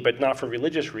anti-vaccine, but not for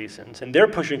religious reasons, and they're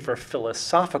pushing for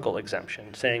philosophical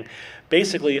exemption, saying,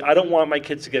 basically, I don't want my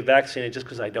kids to get vaccinated just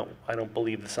because I don't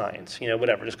believe the science,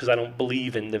 whatever, just because I don't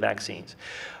believe in the vaccines.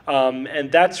 And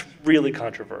that's really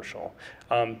controversial.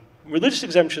 Religious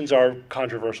exemptions are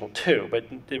controversial too, but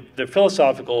the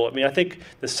philosophical, I think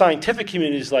the scientific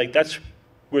community is like, that's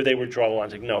where they would draw the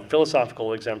lines. Like, no,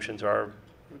 philosophical exemptions are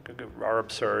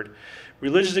absurd.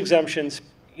 Religious exemptions,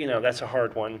 that's a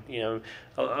hard one.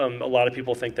 A lot of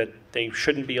people think that they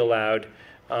shouldn't be allowed.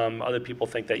 Other people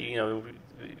think that you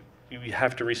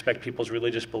have to respect people's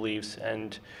religious beliefs,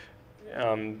 and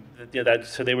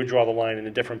so they would draw the line in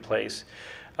a different place.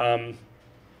 But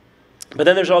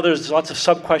then there's lots of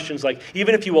sub-questions, like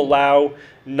even if you allow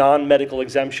non-medical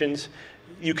exemptions,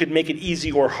 you could make it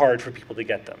easy or hard for people to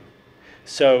get them.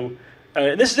 So.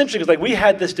 And this is interesting because we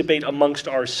had this debate amongst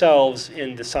ourselves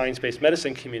in the science-based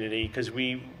medicine community because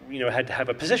we had to have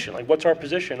a position. Like, what's our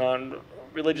position on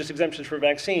religious exemptions for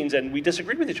vaccines? And we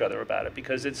disagreed with each other about it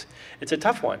because it's a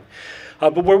tough one.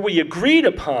 But what we agreed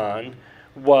upon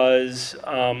was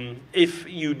if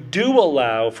you do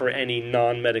allow for any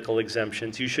non-medical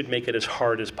exemptions, you should make it as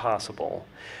hard as possible.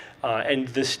 And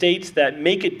the states that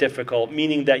make it difficult,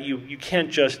 meaning that you can't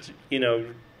just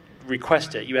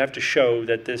request it. You have to show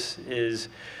that this is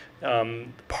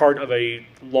part of a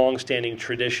long-standing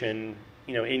tradition,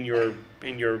 in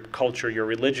your culture, your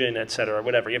religion, et cetera,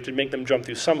 whatever. You have to make them jump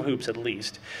through some hoops at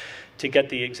least to get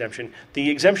the exemption.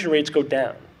 The exemption rates go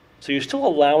down. So you're still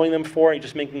allowing them for it, you're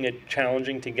just making it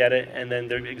challenging to get it, and then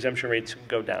the exemption rates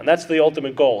go down. That's the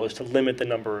ultimate goal, is to limit the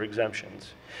number of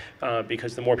exemptions.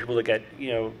 Because the more people that get,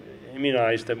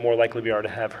 immunized, the more likely we are to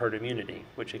have herd immunity,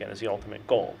 which again is the ultimate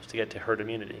goal, is to get to herd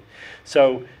immunity.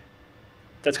 So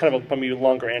that's kind of maybe a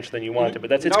longer answer than you wanted,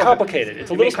 but it's complicated.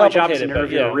 It's a little complicated. It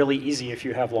makes my job really easy if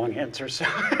you have long answers. So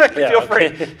feel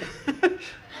free.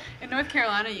 In North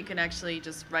Carolina, you can actually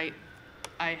just write,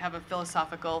 I have a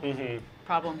philosophical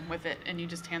problem with it, and you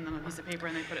just hand them a piece of paper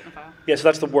and they put it in the file. Yeah, so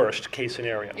that's the worst case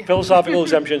scenario. Yeah. Philosophical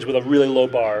exemptions with a really low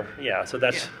bar. Yeah, so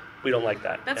that's. Yeah. We don't like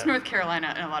that. That's North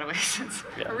Carolina in a lot of ways. It's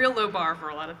a real low bar for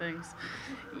a lot of things.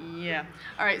 Yeah.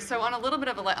 All right. So on a little bit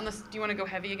of do you want to go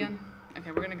heavy again?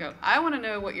 Okay, we're gonna go. I want to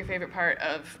know what your favorite part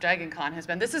of Dragon Con has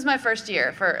been. This is my first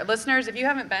year. For listeners, if you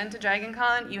haven't been to Dragon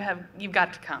Con, you've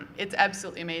got to come. It's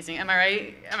absolutely amazing. Am I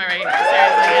right? Am I right?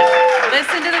 Seriously,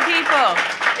 listen to the people.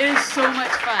 It is so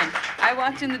much fun. I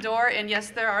walked in the door, and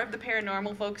yes, there are the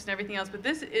paranormal folks and everything else, but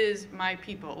this is my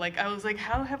people. Like, I was like,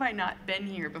 how have I not been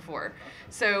here before?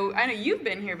 So I know you've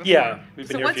been here before. Yeah, we've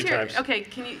been here a few times. Okay,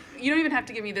 you don't even have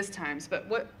to give me this times, but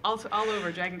what all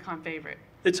over Dragon Con favorite?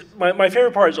 It's my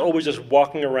favorite part is always just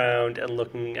walking around and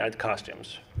looking at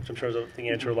costumes, which I'm sure is the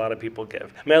answer a lot of people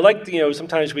give. I mean, I like,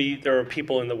 sometimes there are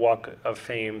people in the Walk of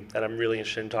Fame that I'm really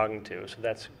interested in talking to, so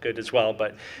that's good as well.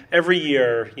 But every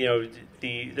year,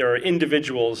 there are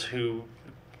individuals who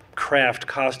craft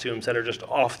costumes that are just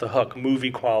off the hook, movie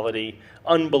quality,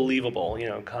 unbelievable,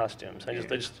 costumes.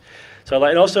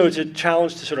 And also it's a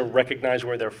challenge to sort of recognize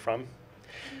where they're from.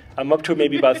 I'm up to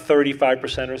maybe about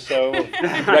 35% or so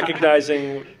of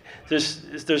recognizing there's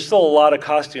still a lot of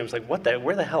costumes. Like,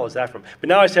 where the hell is that from? But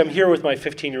now I say I'm here with my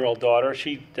 15-year-old daughter.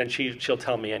 She'll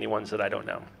tell me any ones that I don't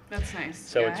know. That's nice.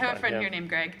 So I have a friend here named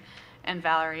Greg and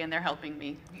Valerie, and they're helping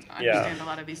me understand a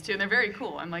lot of these too. And they're very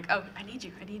cool. I'm like, oh, I need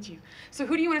you. So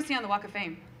who do you want to see on the Walk of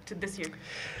Fame this year?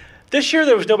 This year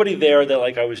there was nobody there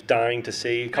that I was dying to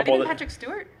see. Not even Patrick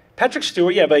Stewart? Patrick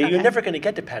Stewart, yeah, but you're never going to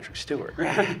get to Patrick Stewart.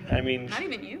 I mean, not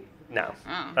even you? No,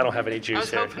 oh. I don't have any juice. I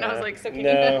was hoping. Here. I was like, so can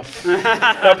no.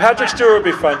 No, Patrick Stewart would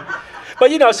be fun.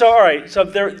 But so all right. So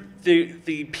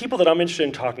the people that I'm interested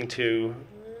in talking to,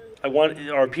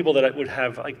 are people that I would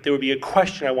have there would be a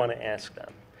question I want to ask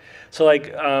them. So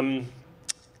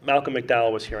Malcolm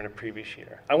McDowell was here in a previous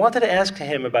year. I wanted to ask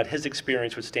him about his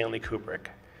experience with Stanley Kubrick.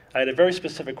 I had a very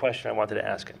specific question I wanted to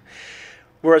ask him.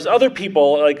 Whereas other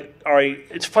people,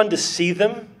 it's fun to see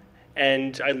them,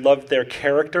 and I loved their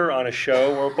character on a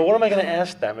show, but what am I going to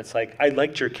ask them? It's like, I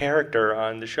liked your character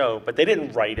on the show, but they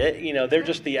didn't write it, they're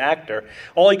just the actor.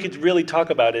 All you could really talk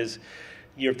about is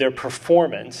their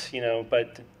performance,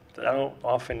 but I don't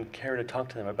often care to talk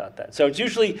to them about that. So it's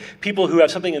usually people who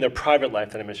have something in their private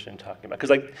life that I'm interested in talking about.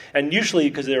 And usually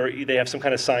because they have some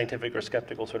kind of scientific or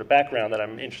skeptical sort of background that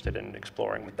I'm interested in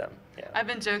exploring with them. Yeah. I've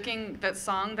been joking, that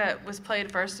song that was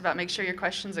played first about make sure your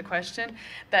question's a question,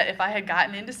 that if I had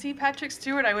gotten in to see Patrick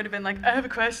Stewart, I would have been like, I have a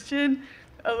question.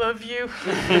 I love you.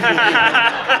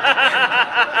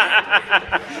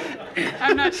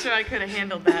 I'm not sure I could have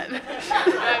handled that.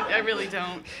 I really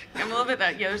don't. I'm a little bit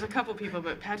there's a couple people,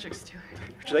 but Patrick Stewart.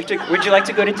 Would you like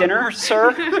to go to dinner,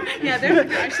 sir? Yeah,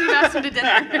 I should have asked him to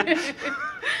dinner.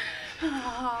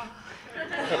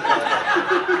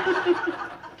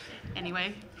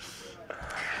 Anyway.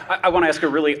 I want to ask a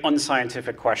really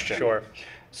unscientific question. Sure.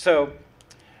 So.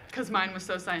 Because mine was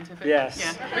so scientific. Yes.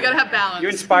 Yeah, we got to have balance. You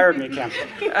inspired me, Kim.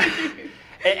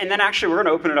 And then actually, we're going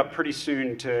to open it up pretty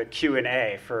soon to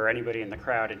Q&A for anybody in the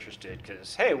crowd interested.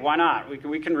 Because hey, why not?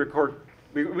 We can record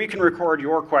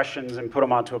your questions and put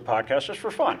them onto a podcast just for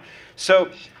fun.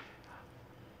 So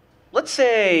let's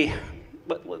say,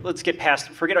 let's get past,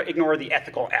 ignore the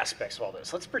ethical aspects of all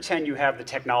this. Let's pretend you have the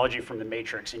technology from the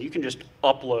Matrix, and you can just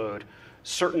upload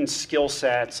certain skill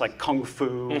sets like kung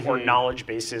fu or knowledge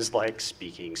bases like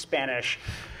speaking Spanish,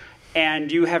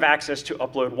 and you have access to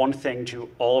upload one thing to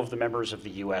all of the members of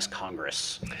the U.S.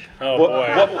 Congress. Oh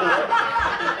boy!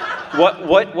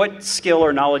 What skill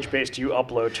or knowledge base do you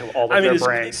upload to all of their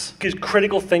brains? Is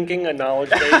critical thinking a knowledge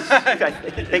base? I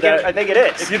think it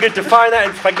is. If you could define that,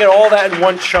 if I get all that in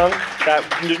one chunk,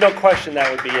 there's no question that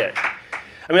would be it.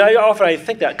 I mean, I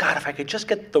think that, God, if I could just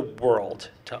get the world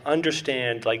to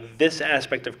understand this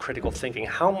aspect of critical thinking,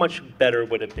 how much better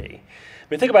would it be? I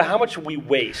mean, think about how much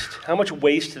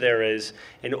waste there is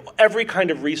in every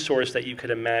kind of resource that you could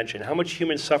imagine, how much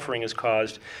human suffering is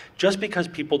caused just because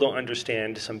people don't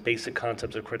understand some basic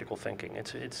concepts of critical thinking.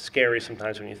 It's scary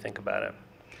sometimes when you think about it.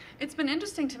 It's been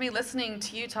interesting to me listening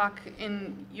to you talk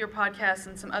in your podcast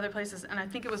and some other places, and I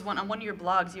think it was on one of your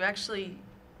blogs,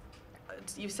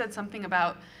 you said something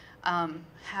about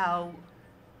how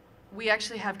we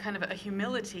actually have kind of a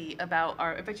humility about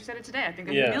I bet you said it today, I think,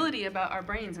 humility about our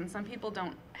brains, and some people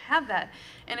don't have that.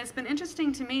 And it's been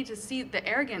interesting to me to see the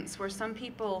arrogance where some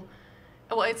people,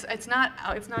 well, it's not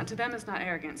to them, it's not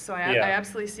arrogance, so I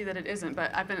absolutely see that it isn't,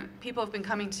 but people have been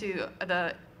coming to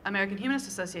the American Humanist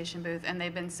Association booth, and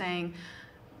they've been saying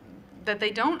that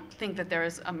they don't think that there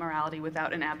is a morality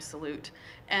without an absolute.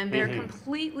 And they're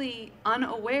completely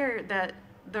unaware that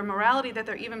the morality that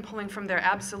they're even pulling from their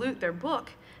absolute, their book,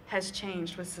 has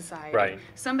changed with society. Right.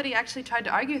 Somebody actually tried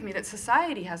to argue with me that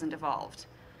society hasn't evolved.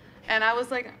 And I was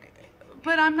like,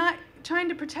 but I'm not trying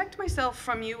to protect myself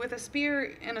from you with a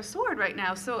spear and a sword right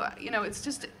now. So,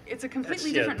 it's a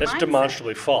completely different That's mindset.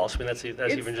 demonstrably false. I mean, that's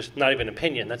even just not even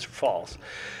opinion. That's false.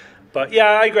 But yeah,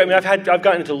 I agree. I mean, I've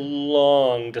gotten into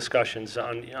long discussions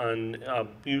on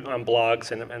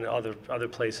blogs and other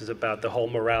places about the whole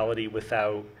morality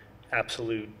without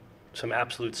some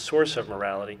absolute source of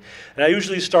morality. And I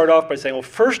usually start off by saying, well,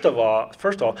 first of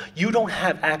all, you don't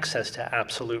have access to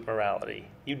absolute morality.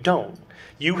 You don't.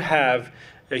 You have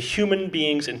a human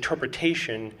being's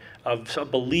interpretation of a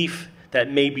belief that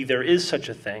maybe there is such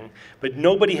a thing, but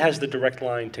nobody has the direct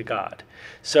line to God.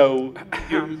 So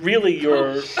you're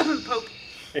Pope.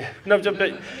 no,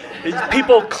 but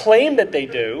people claim that they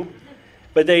do,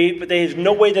 but there's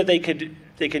no way that they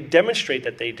could demonstrate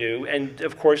that they do, and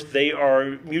of course they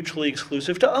are mutually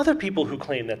exclusive to other people who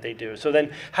claim that they do. So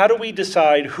then how do we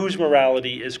decide whose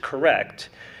morality is correct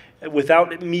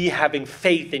without me having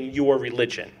faith in your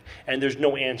religion? And there's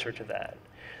no answer to that.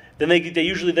 Then they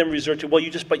usually then resort to, well,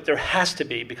 but there has to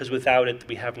be, because without it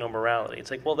we have no morality. It's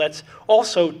like, well, that's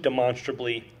also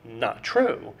demonstrably not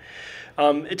true.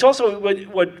 It's also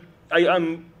what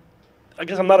I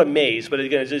guess I'm not amazed, but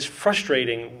again, it's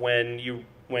frustrating when you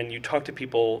talk to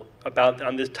people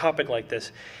on this topic like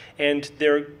this, and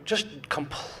they're just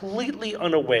completely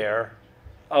unaware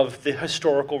of the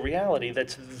historical reality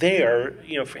that's there,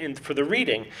 for the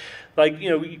reading. Like,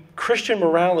 Christian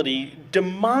morality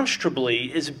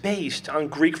demonstrably is based on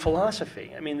Greek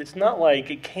philosophy. I mean, it's not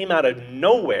like it came out of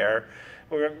nowhere,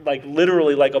 or like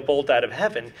literally like a bolt out of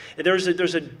heaven. There's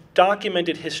a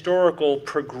documented historical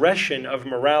progression of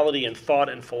morality and thought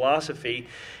and philosophy,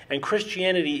 and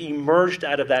Christianity emerged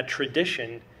out of that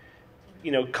tradition,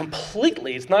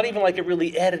 completely. It's not even like it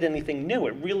really added anything new.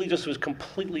 It really just was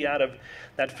completely out of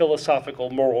that philosophical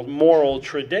moral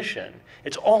tradition.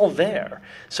 It's all there.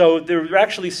 So they're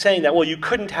actually saying that, well, you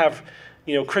couldn't have,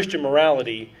 Christian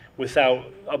morality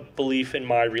without a belief in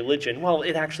my religion. Well,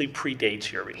 it actually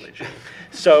predates your religion.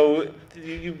 So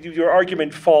your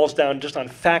argument falls down just on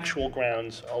factual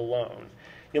grounds alone.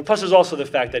 Plus, there's also the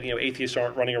fact that atheists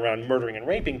aren't running around murdering and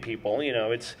raping people.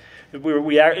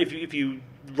 If you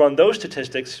run those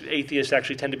statistics, atheists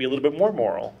actually tend to be a little bit more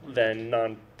moral than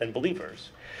believers,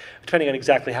 depending on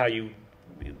exactly how you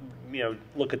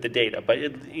look at the data. But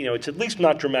it's at least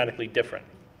not dramatically different.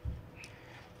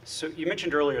 So you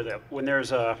mentioned earlier that when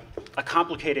there's a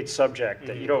complicated subject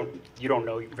that you don't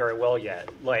know very well yet,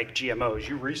 like GMOs,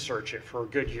 you research it for a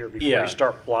good year before you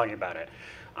start blogging about it.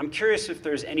 I'm curious if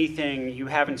there's anything you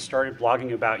haven't started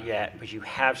blogging about yet, but you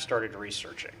have started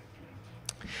researching.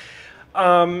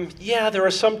 Yeah, there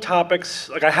are some topics,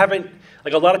 like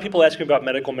a lot of people ask me about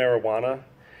medical marijuana,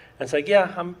 and it's like,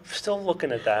 yeah, I'm still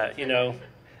looking at that,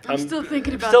 I'm still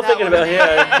thinking about still that thinking one. about,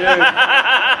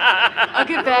 yeah, I'll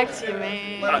get back to you,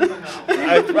 man.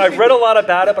 dude. I've read a lot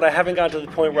about it, but I haven't gotten to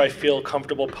the point where I feel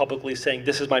comfortable publicly saying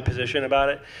this is my position about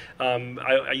it.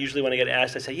 I usually, when I get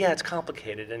asked, I say, yeah, it's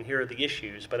complicated, and here are the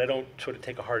issues, but I don't sort of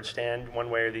take a hard stand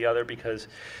one way or the other because,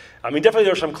 definitely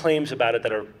there are some claims about it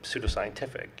that are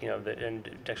pseudoscientific. And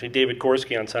actually David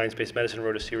Gorski on Science-Based Medicine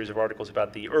wrote a series of articles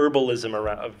about the herbalism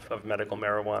of medical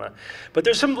marijuana. But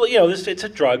there's some, it's a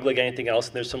drug like anything else,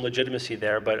 and there's some legitimacy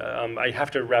there, but I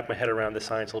have to wrap my head around the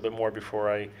science a little bit more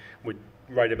before I would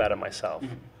write about it myself.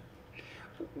 Mm-hmm.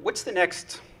 What's the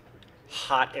next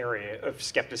hot area of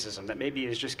skepticism that maybe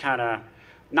is just kind of,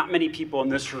 not many people in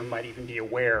this room might even be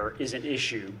aware is an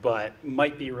issue, but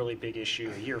might be a really big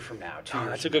issue a year from now, 2 years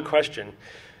That's a good question.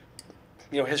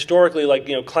 Historically,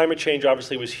 climate change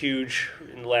obviously was huge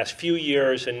in the last few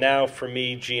years, and now for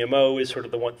me, GMO is sort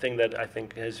of the one thing that I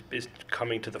think is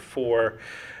coming to the fore.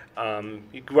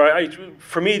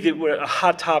 For me, a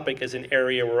hot topic is an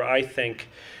area where I think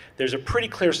there's a pretty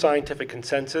clear scientific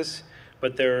consensus,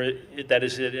 but that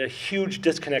is a huge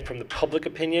disconnect from the public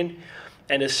opinion.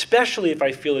 And especially if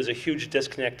I feel there's a huge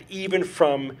disconnect even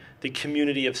from the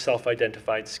community of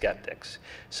self-identified skeptics.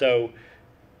 So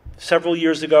several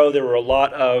years ago, there were a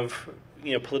lot of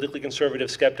politically conservative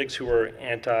skeptics who were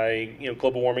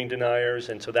anti-global warming deniers,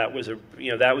 and so that was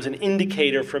an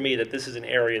indicator for me that this is an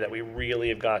area that we really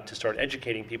have got to start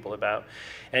educating people about.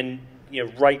 And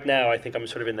right now, I think I'm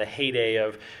sort of in the heyday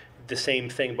of the same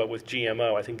thing, but with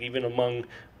GMO. I think even among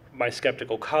my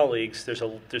skeptical colleagues, there's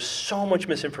so much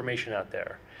misinformation out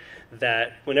there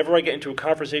that whenever I get into a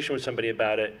conversation with somebody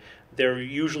about it, they're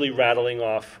usually rattling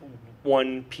off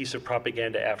one piece of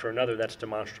propaganda after another that's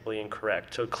demonstrably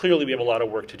incorrect. So clearly we have a lot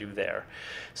of work to do there.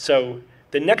 So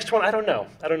the next one, I don't know.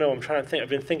 I'm trying to think. I've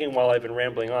been thinking while I've been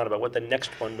rambling on about what the next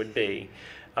one would be.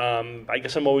 I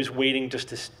guess I'm always waiting just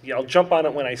to, I'll jump on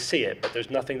it when I see it, but there's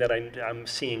nothing that I'm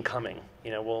seeing coming.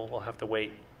 We'll have to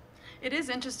wait. It is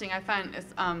interesting. I find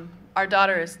our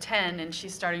daughter is 10, and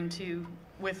she's starting to,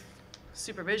 with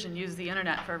supervision, use the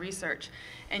internet for research.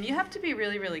 And you have to be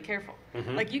really, really careful.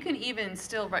 Like, you can even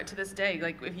still, right to this day,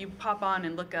 like if you pop on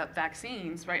and look up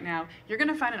vaccines right now, you're going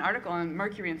to find an article on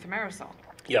mercury and thimerosal.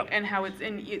 Yeah. And how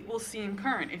it will seem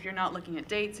current if you're not looking at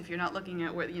dates, if you're not looking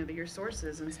at what, your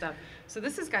sources and stuff. So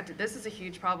this is a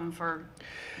huge problem for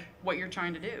what you're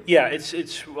trying to do. Yeah, it's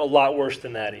a lot worse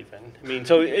than that even. I mean,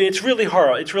 so it's really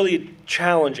hard. It's really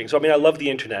challenging. So I mean, I love the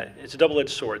internet. It's a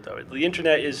double-edged sword, though. The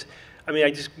internet is. I mean,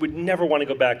 I just would never want to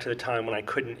go back to the time when I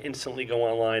couldn't instantly go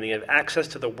online and have access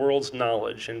to the world's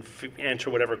knowledge and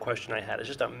answer whatever question I had. It's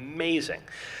just amazing.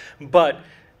 But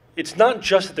it's not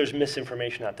just that there's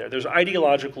misinformation out there. There's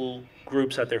ideological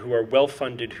groups out there who are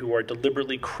well-funded, who are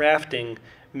deliberately crafting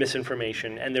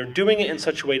misinformation, and they're doing it in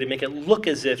such a way to make it look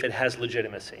as if it has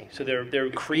legitimacy. So they're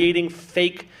creating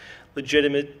fake,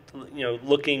 legitimate,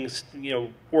 looking,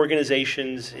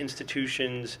 organizations,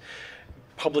 institutions,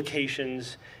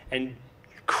 publications, and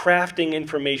crafting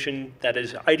information that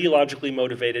is ideologically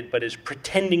motivated but is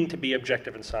pretending to be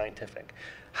objective and scientific.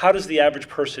 How does the average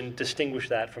person distinguish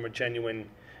that from a genuine,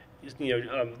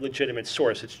 legitimate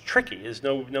source? It's tricky. There's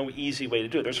no easy way to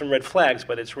do it. There's some red flags,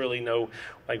 but it's really no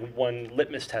one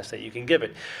litmus test that you can give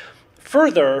it.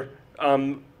 Further,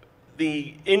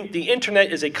 the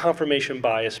internet is a confirmation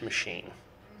bias machine.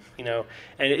 And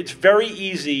it's very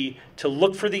easy to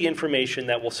look for the information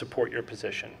that will support your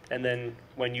position. And then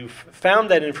when you've found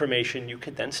that information, you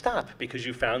can then stop because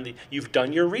you've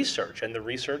done your research, and the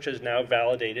research has now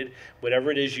validated whatever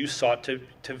it is you sought to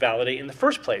validate in the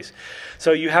first place.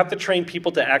 So you have to train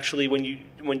people to actually,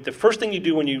 when the first thing you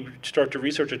do when you start to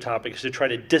research a topic is to try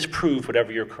to disprove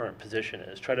whatever your current position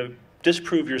is. Try to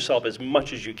disprove yourself as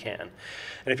much as you can.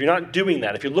 And if you're not doing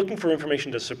that, if you're looking for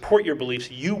information to support your beliefs,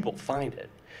 you will find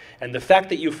it. And the fact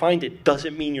that you find it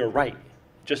doesn't mean you're right.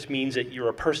 It just means that you're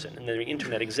a person and the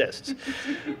internet exists.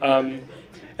 And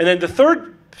then the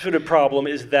third sort of problem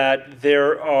is that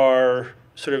there are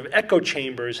sort of echo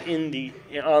chambers on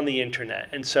the internet.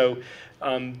 And so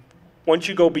once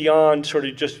you go beyond sort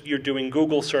of just you're doing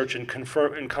Google search and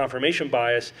confirmation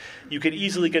bias, you could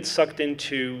easily get sucked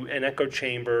into an echo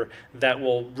chamber that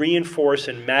will reinforce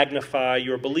and magnify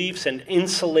your beliefs and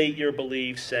insulate your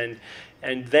beliefs,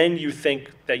 and then you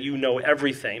think that you know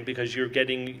everything because you're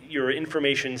getting your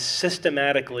information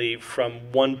systematically from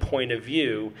one point of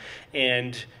view,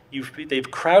 and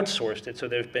they've crowdsourced it. So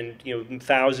there have been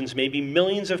thousands, maybe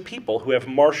millions of people who have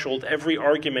marshaled every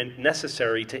argument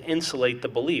necessary to insulate the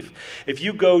belief. If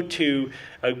you go to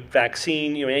a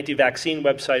vaccine, anti-vaccine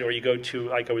website, or you go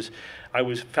to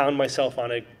I found myself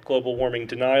on a global warming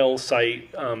denial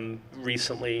site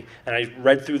recently, and I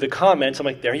read through the comments. I'm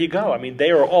like, there you go. I mean,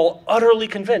 they are all utterly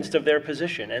convinced of their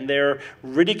position, and they're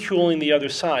ridiculing the other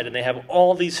side, and they have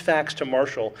all these facts to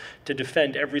marshal to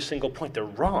defend every single point. They're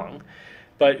wrong,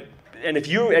 and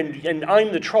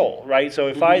I'm the troll, right? So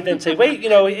if I then say, wait,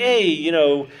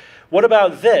 hey, what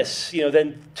about this?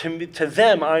 Then to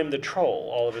them, I'm the troll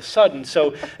all of a sudden.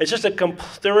 So it's just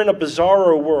they're in a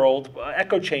bizarro world,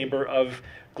 echo chamber of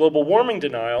global warming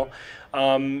denial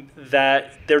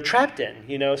that they're trapped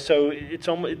in. So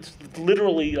it's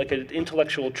literally like an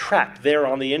intellectual trap there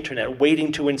on the internet,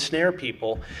 waiting to ensnare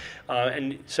people.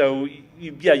 And so,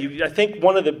 I think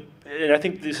and I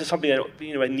think this is something that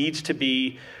it needs to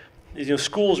be.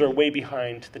 Schools are way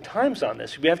behind the times on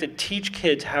this. We have to teach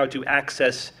kids how to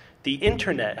access the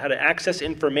internet, how to access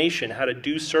information, how to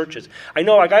do searches. I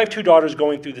know, I have two daughters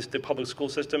going through the public school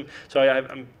system, so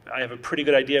I have a pretty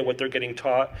good idea what they're getting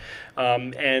taught,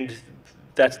 and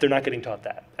they're not getting taught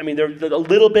that. I mean, they're a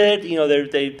little bit,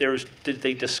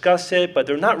 they discuss it, but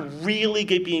they're not really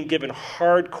being given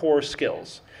hardcore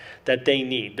skills that they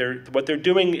need. What they're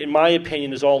doing, in my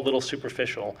opinion, is all a little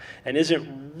superficial and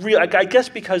isn't real. I guess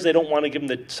because they don't want to give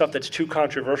them the stuff that's too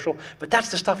controversial, but that's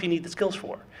the stuff you need the skills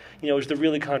for. Is the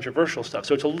really controversial stuff.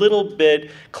 So it's a little bit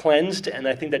cleansed, and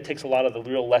I think that takes a lot of the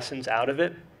real lessons out of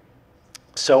it.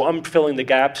 So I'm filling the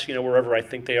gaps, wherever I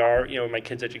think they are, in my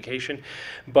kids' education.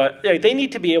 But they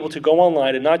need to be able to go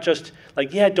online and not just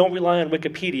don't rely on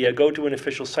Wikipedia, go to an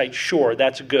official site. Sure,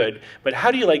 that's good. But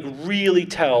how do you really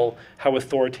tell how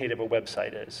authoritative a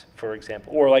website is, for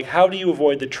example? Or how do you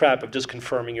avoid the trap of just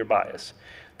confirming your bias?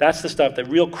 That's the stuff, the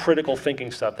real critical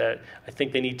thinking stuff that I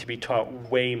think they need to be taught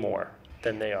way more.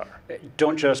 than they are.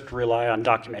 Don't just rely on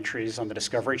documentaries on the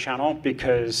Discovery Channel,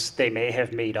 because they may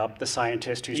have made up the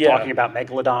scientist who's talking about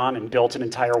Megalodon and built an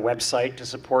entire website to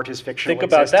support his fictional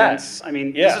existence. I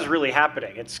mean, this is really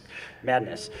happening. It's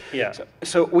madness. Yeah.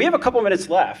 So we have a couple minutes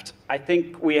left. I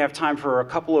think we have time for a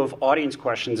couple of audience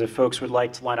questions if folks would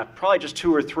like to line up. Probably just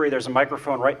 2 or 3. There's a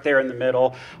microphone right there in the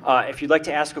middle. If you'd like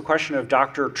to ask a question of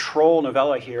Dr. Troll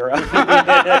Novella here.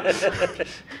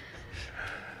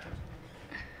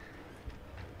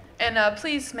 And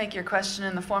please make your question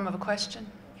in the form of a question.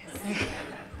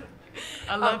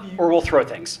 I love you. Or we'll throw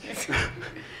things.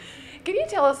 Can you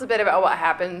tell us a bit about what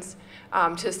happens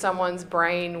to someone's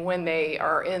brain when they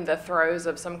are in the throes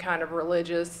of some kind of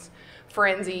religious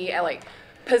frenzy, like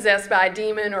possessed by a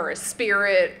demon or a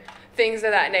spirit, things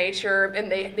of that nature,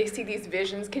 and they see these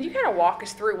visions? Can you kind of walk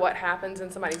us through what happens in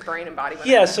somebody's brain and body?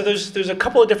 Yeah, so there's a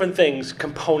couple of different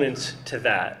components to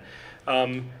that.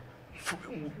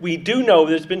 We do know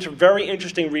there's been some very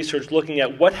interesting research looking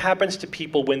at what happens to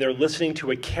people when they're listening to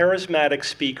a charismatic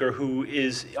speaker who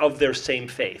is of their same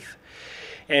faith.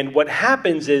 And what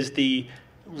happens is the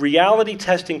reality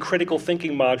testing critical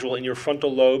thinking module in your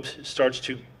frontal lobes starts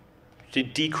to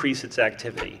decrease its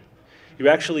activity. You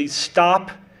actually stop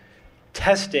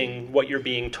testing what you're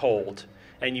being told,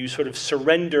 and you sort of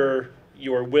surrender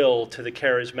your will to the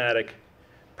charismatic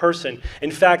person.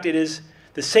 In fact, it is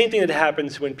the same thing that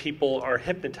happens when people are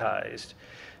hypnotized.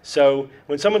 So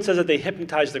when someone says that they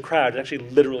hypnotize the crowd, it's actually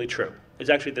literally true. It's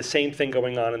actually the same thing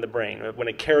going on in the brain. When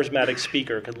a charismatic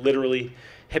speaker could literally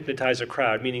hypnotize a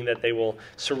crowd, meaning that they will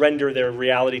surrender their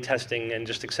reality testing and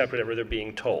just accept whatever they're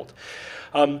being told.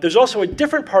 There's also a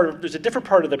different part of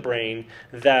the brain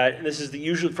that, this is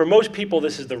usually, for most people,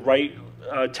 this is the right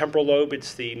temporal lobe.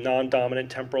 It's the non-dominant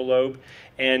temporal lobe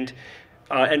and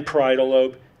parietal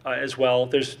lobe. As well.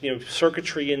 There's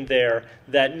circuitry in there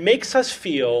that makes us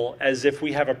feel as if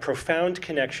we have a profound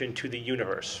connection to the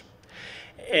universe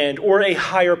or a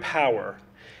higher power.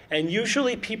 And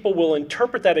usually people will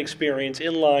interpret that experience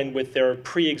in line with their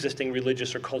pre-existing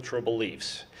religious or cultural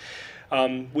beliefs.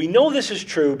 We know this is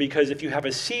true because if you have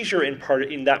a seizure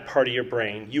in that part of your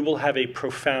brain, you will have a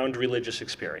profound religious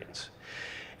experience.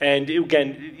 And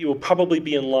again, you will probably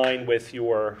be in line with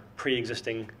your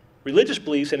pre-existing religious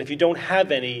beliefs, and if you don't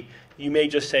have any, you may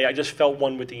just say, I just felt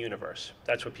one with the universe.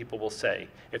 That's what people will say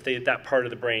if that part of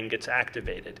the brain gets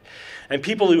activated. And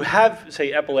people who have,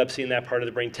 say, epilepsy in that part of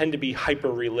the brain tend to be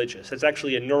hyper-religious. It's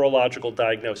actually a neurological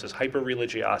diagnosis,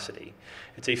 hyper-religiosity.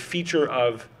 It's a feature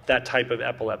of that type of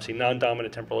epilepsy,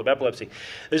 non-dominant temporal lobe epilepsy.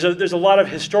 There's a lot of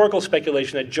historical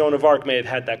speculation that Joan of Arc may have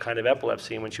had that kind of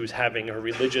epilepsy, and when she was having her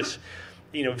religious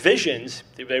visions,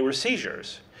 they were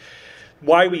seizures.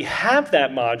 Why we have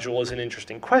that module is an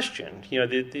interesting question.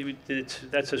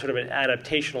 That's a sort of an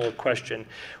adaptational question.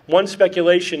 One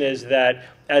speculation is that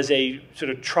as a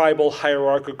sort of tribal,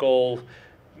 hierarchical,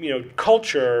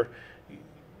 culture,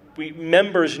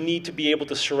 members need to be able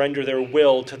to surrender their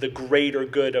will to the greater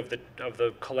good of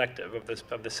the collective,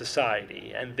 of the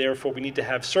society, and therefore we need to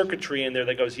have circuitry in there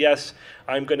that goes, yes,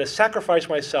 I'm going to sacrifice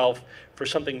myself for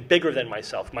something bigger than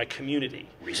myself, my community.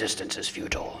 Resistance is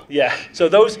futile. Yeah. So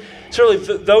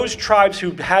those tribes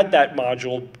who had that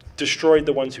module destroyed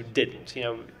the ones who didn't.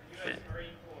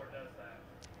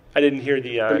 I didn't hear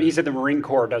the. He said the Marine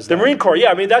Corps does that. The Marine Corps,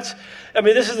 yeah.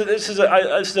 This is a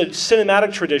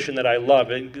cinematic tradition that I love.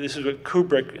 And this is what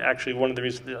Kubrick, actually, one of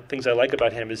the things I like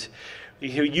about him is he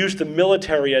used the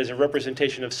military as a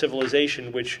representation of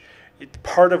civilization,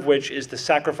 part of which is the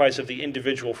sacrifice of the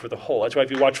individual for the whole. That's why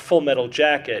if you watch Full Metal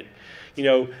Jacket,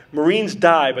 Marines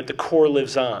die, but the Corps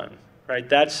lives on, right?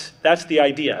 That's the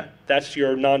idea. That's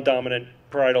your non-dominant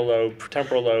parietal lobe,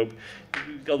 temporal lobe,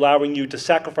 allowing you to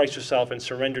sacrifice yourself and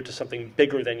surrender to something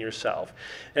bigger than yourself.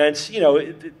 And it's,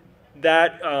 and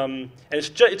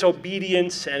it's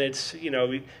obedience, and it's,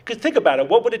 because think about it,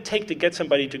 what would it take to get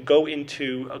somebody to go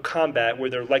into a combat where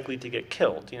they're likely to get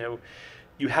killed?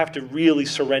 You have to really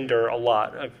surrender a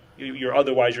lot of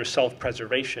your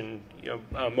self-preservation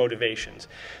motivations.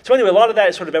 So anyway, a lot of that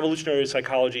is sort of evolutionary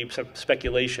psychology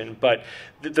speculation, but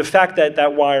the fact that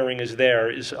that wiring is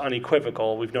there is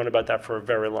unequivocal. We've known about that for a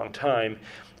very long time,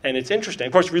 and it's interesting.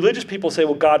 Of course, religious people say,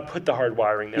 well, God put the hard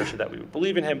wiring there so that we would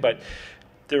believe in him, but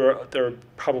there are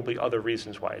probably other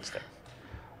reasons why it's there.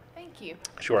 Thank you.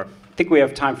 Sure. I think we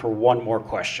have time for one more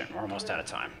question. We're almost out of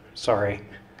time. Sorry.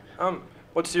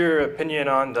 What's your opinion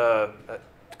on the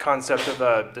concept of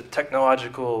the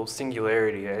technological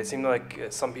singularity? It seemed like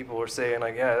some people were saying,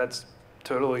 yeah, that's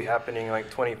totally happening in like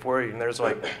 2040, and there's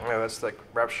like, that's like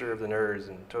rapture of the nerds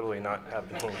and totally not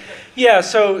happening. Yeah,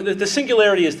 so the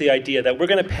singularity is the idea that we're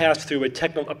going to pass through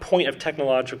a point of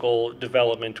technological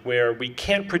development where we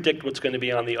can't predict what's going to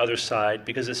be on the other side,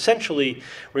 because essentially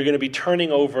we're going to be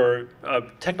turning over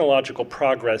technological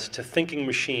progress to thinking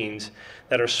machines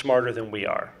that are smarter than we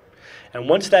are. And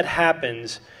once that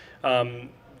happens, then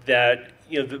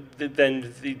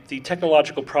the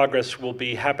technological progress will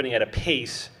be happening at a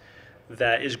pace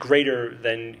that is greater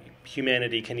than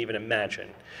humanity can even imagine.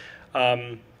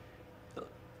 I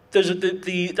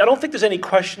don't think there's any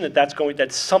question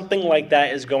that something like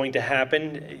that is going to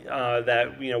happen.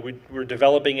 That we're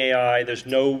developing AI. There's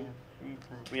no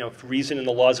reason in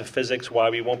the laws of physics why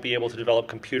we won't be able to develop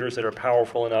computers that are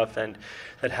powerful enough and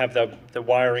that have the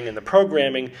wiring and the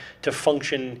programming to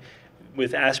function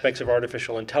with aspects of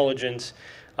artificial intelligence.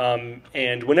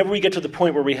 And whenever we get to the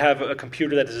point where we have a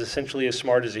computer that is essentially as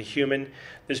smart as a human,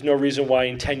 there's no reason why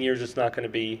in 10 years it's not going to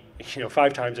be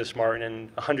 5 times as smart, and in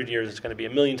 100 years it's going to be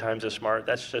 1,000,000 times as smart.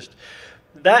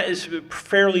 That is a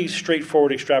fairly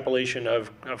straightforward extrapolation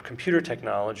of computer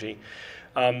technology.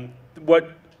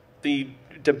 What the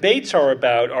debates are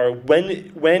about are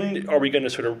when are we going to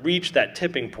sort of reach that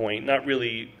tipping point, not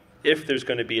really if there's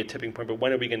going to be a tipping point, but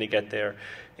when are we going to get there,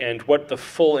 and what the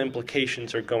full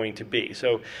implications are going to be.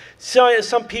 So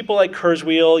some people like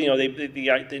Kurzweil,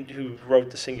 who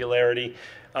wrote The Singularity,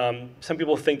 some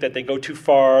people think that they go too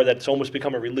far, that it's almost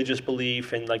become a religious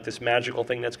belief and like this magical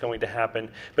thing that's going to happen.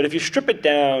 But if you strip it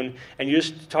down and you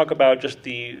just talk about just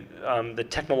the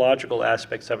technological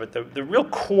aspects of it, the real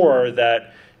core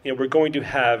that we're going to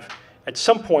have, at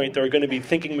some point, there are going to be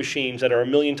thinking machines that are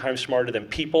 1,000,000 times smarter than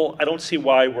people. I don't see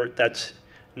why that's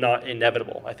not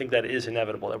inevitable. I think that is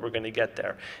inevitable, that we're going to get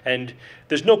there. And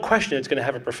there's no question it's going to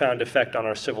have a profound effect on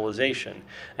our civilization.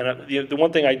 And the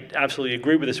one thing I absolutely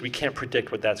agree with is we can't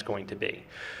predict what that's going to be.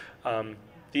 I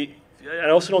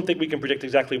also don't think we can predict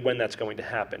exactly when that's going to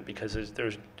happen, because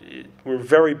we're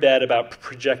very bad about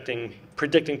predicting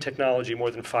technology more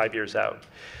than 5 years out.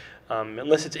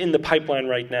 Unless it's in the pipeline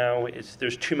right now,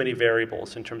 there's too many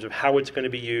variables in terms of how it's going to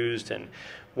be used and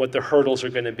what the hurdles are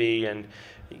going to be. And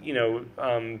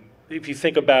if you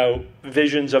think about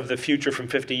visions of the future from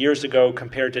 50 years ago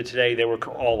compared to today, they were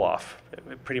all off,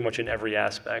 pretty much in every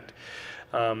aspect.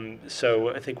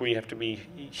 So I think we have to be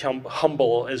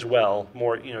humble as well.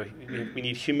 We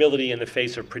need humility in the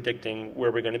face of predicting where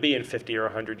we're going to be in 50 or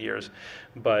 100 years.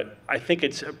 But I think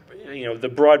it's the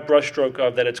broad brushstroke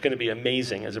of that it's going to be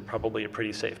amazing is probably a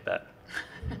pretty safe bet.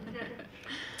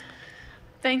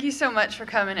 Thank you so much for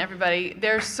coming, everybody.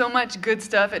 There's so much good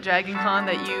stuff at DragonCon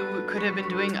that you could have been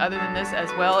doing other than this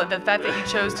as well. The fact that you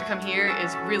chose to come here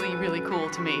is really, really cool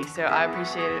to me. So I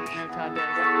appreciate it. I know Todd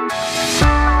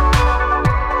does.